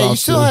you about. Hey, we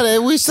still had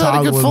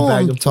a good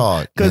Fulham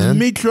talk. Because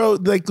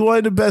Mitro, like one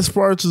of the best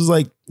parts was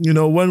like, you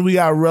know, when we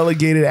got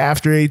relegated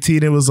after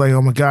 18, it was like,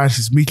 oh my gosh,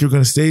 is Mitro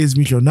going to stay? Is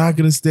Mitro not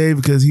going to stay?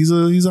 Because he's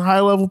a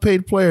high level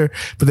paid player.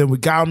 But then we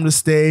got him to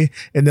stay,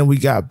 and then we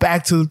got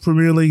back to the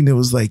Premier League, and it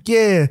was like,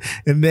 yeah.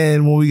 And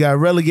then when we got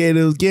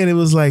relegated again, it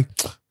was like,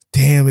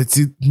 damn, it's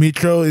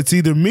Mitro. It's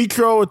either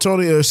Mitro or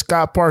Tony or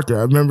Scott Parker.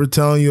 I remember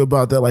telling you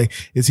about that. Like,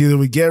 it's either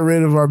we get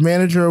rid of our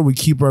manager or we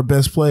keep our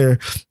best player.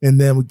 And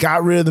then we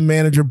got rid of the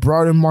manager,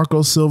 brought in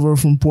Marco Silva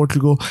from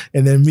Portugal,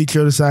 and then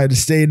Mitro decided to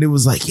stay. And it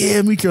was like,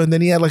 yeah, Mitro. And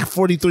then he had like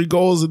 43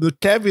 goals in the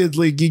Champions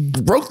League. He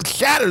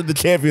shattered the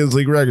Champions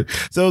League record.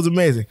 So it was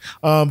amazing.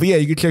 But yeah,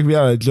 you can check me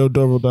out at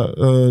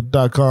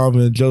joedorville.com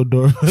and Joe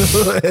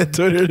Dorville at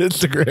Twitter and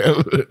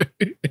Instagram.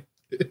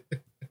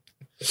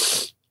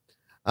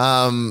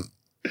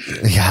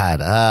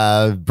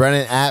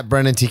 Brennan at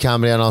Brennan T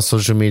Comedy on all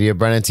social media,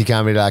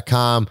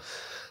 BrennanTComedy.com.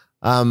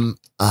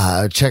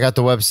 Check out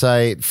the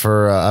website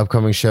for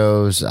upcoming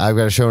shows. I've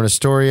got a show in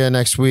Astoria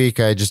next week.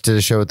 I just did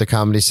a show at the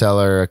Comedy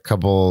Cellar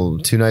 2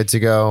 nights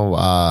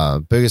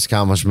ago. Biggest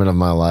accomplishment of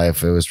my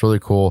life. It was really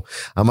cool.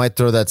 I might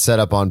throw that set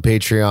up on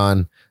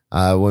Patreon.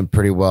 It went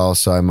pretty well,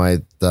 so I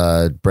might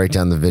break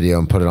down the video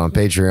and put it on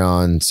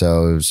Patreon.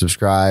 So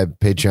subscribe,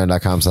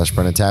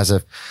 patreon.com/Brennan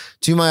Tassif.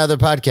 To my other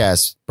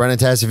podcast, Brennan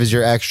Tassif is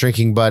your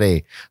ex-drinking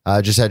buddy.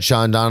 Just had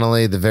Sean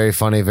Donnelly, the very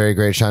funny, very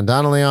great Sean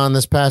Donnelly on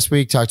this past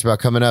week. Talked about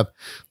coming up,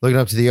 looking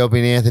up to the Opie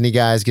and Anthony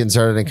guys, getting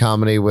started in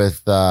comedy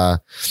with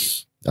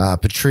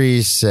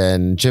Patrice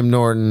and Jim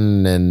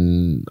Norton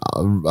and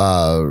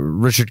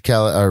Richard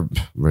Kelly, all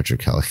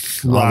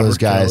those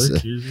guys,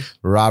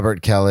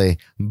 Robert Kelly,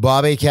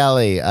 Bobby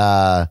Kelly.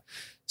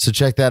 So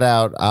check that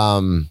out.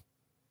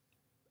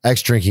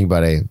 Ex-drinking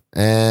buddy.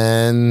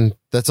 And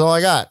that's all I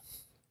got.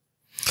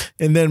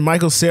 And then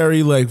Michael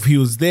Seri, like, he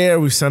was there.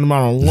 We sent him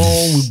out on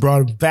loan. We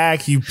brought him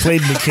back. He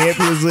played in the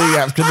Champions League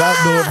after not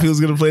knowing if he was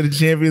going to play the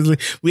Champions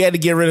League. We had to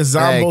get rid of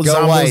Zombo. Hey,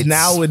 Zombo's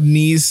now with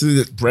Nice.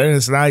 Brennan,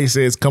 so now he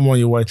says, come on,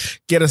 your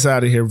wife. Get us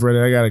out of here,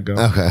 Brennan. I got to go.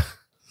 Okay.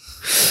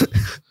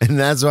 And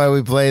that's why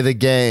we play the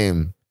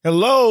game.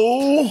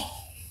 Hello.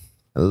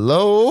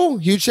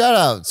 Huge shout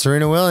out.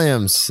 Serena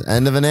Williams.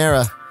 End of an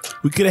era.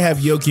 We could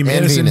have Joachim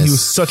Anderson. He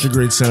was such a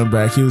great center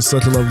back. He was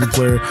such a lovely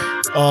player.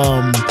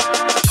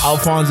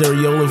 Alphonse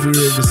Areola, if we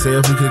were able to say,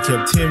 if we could have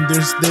kept him.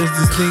 There's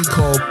this thing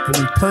called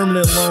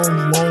permanent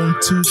loan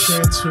to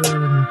transfer,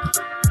 and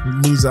we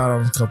lose out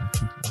on a couple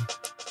people.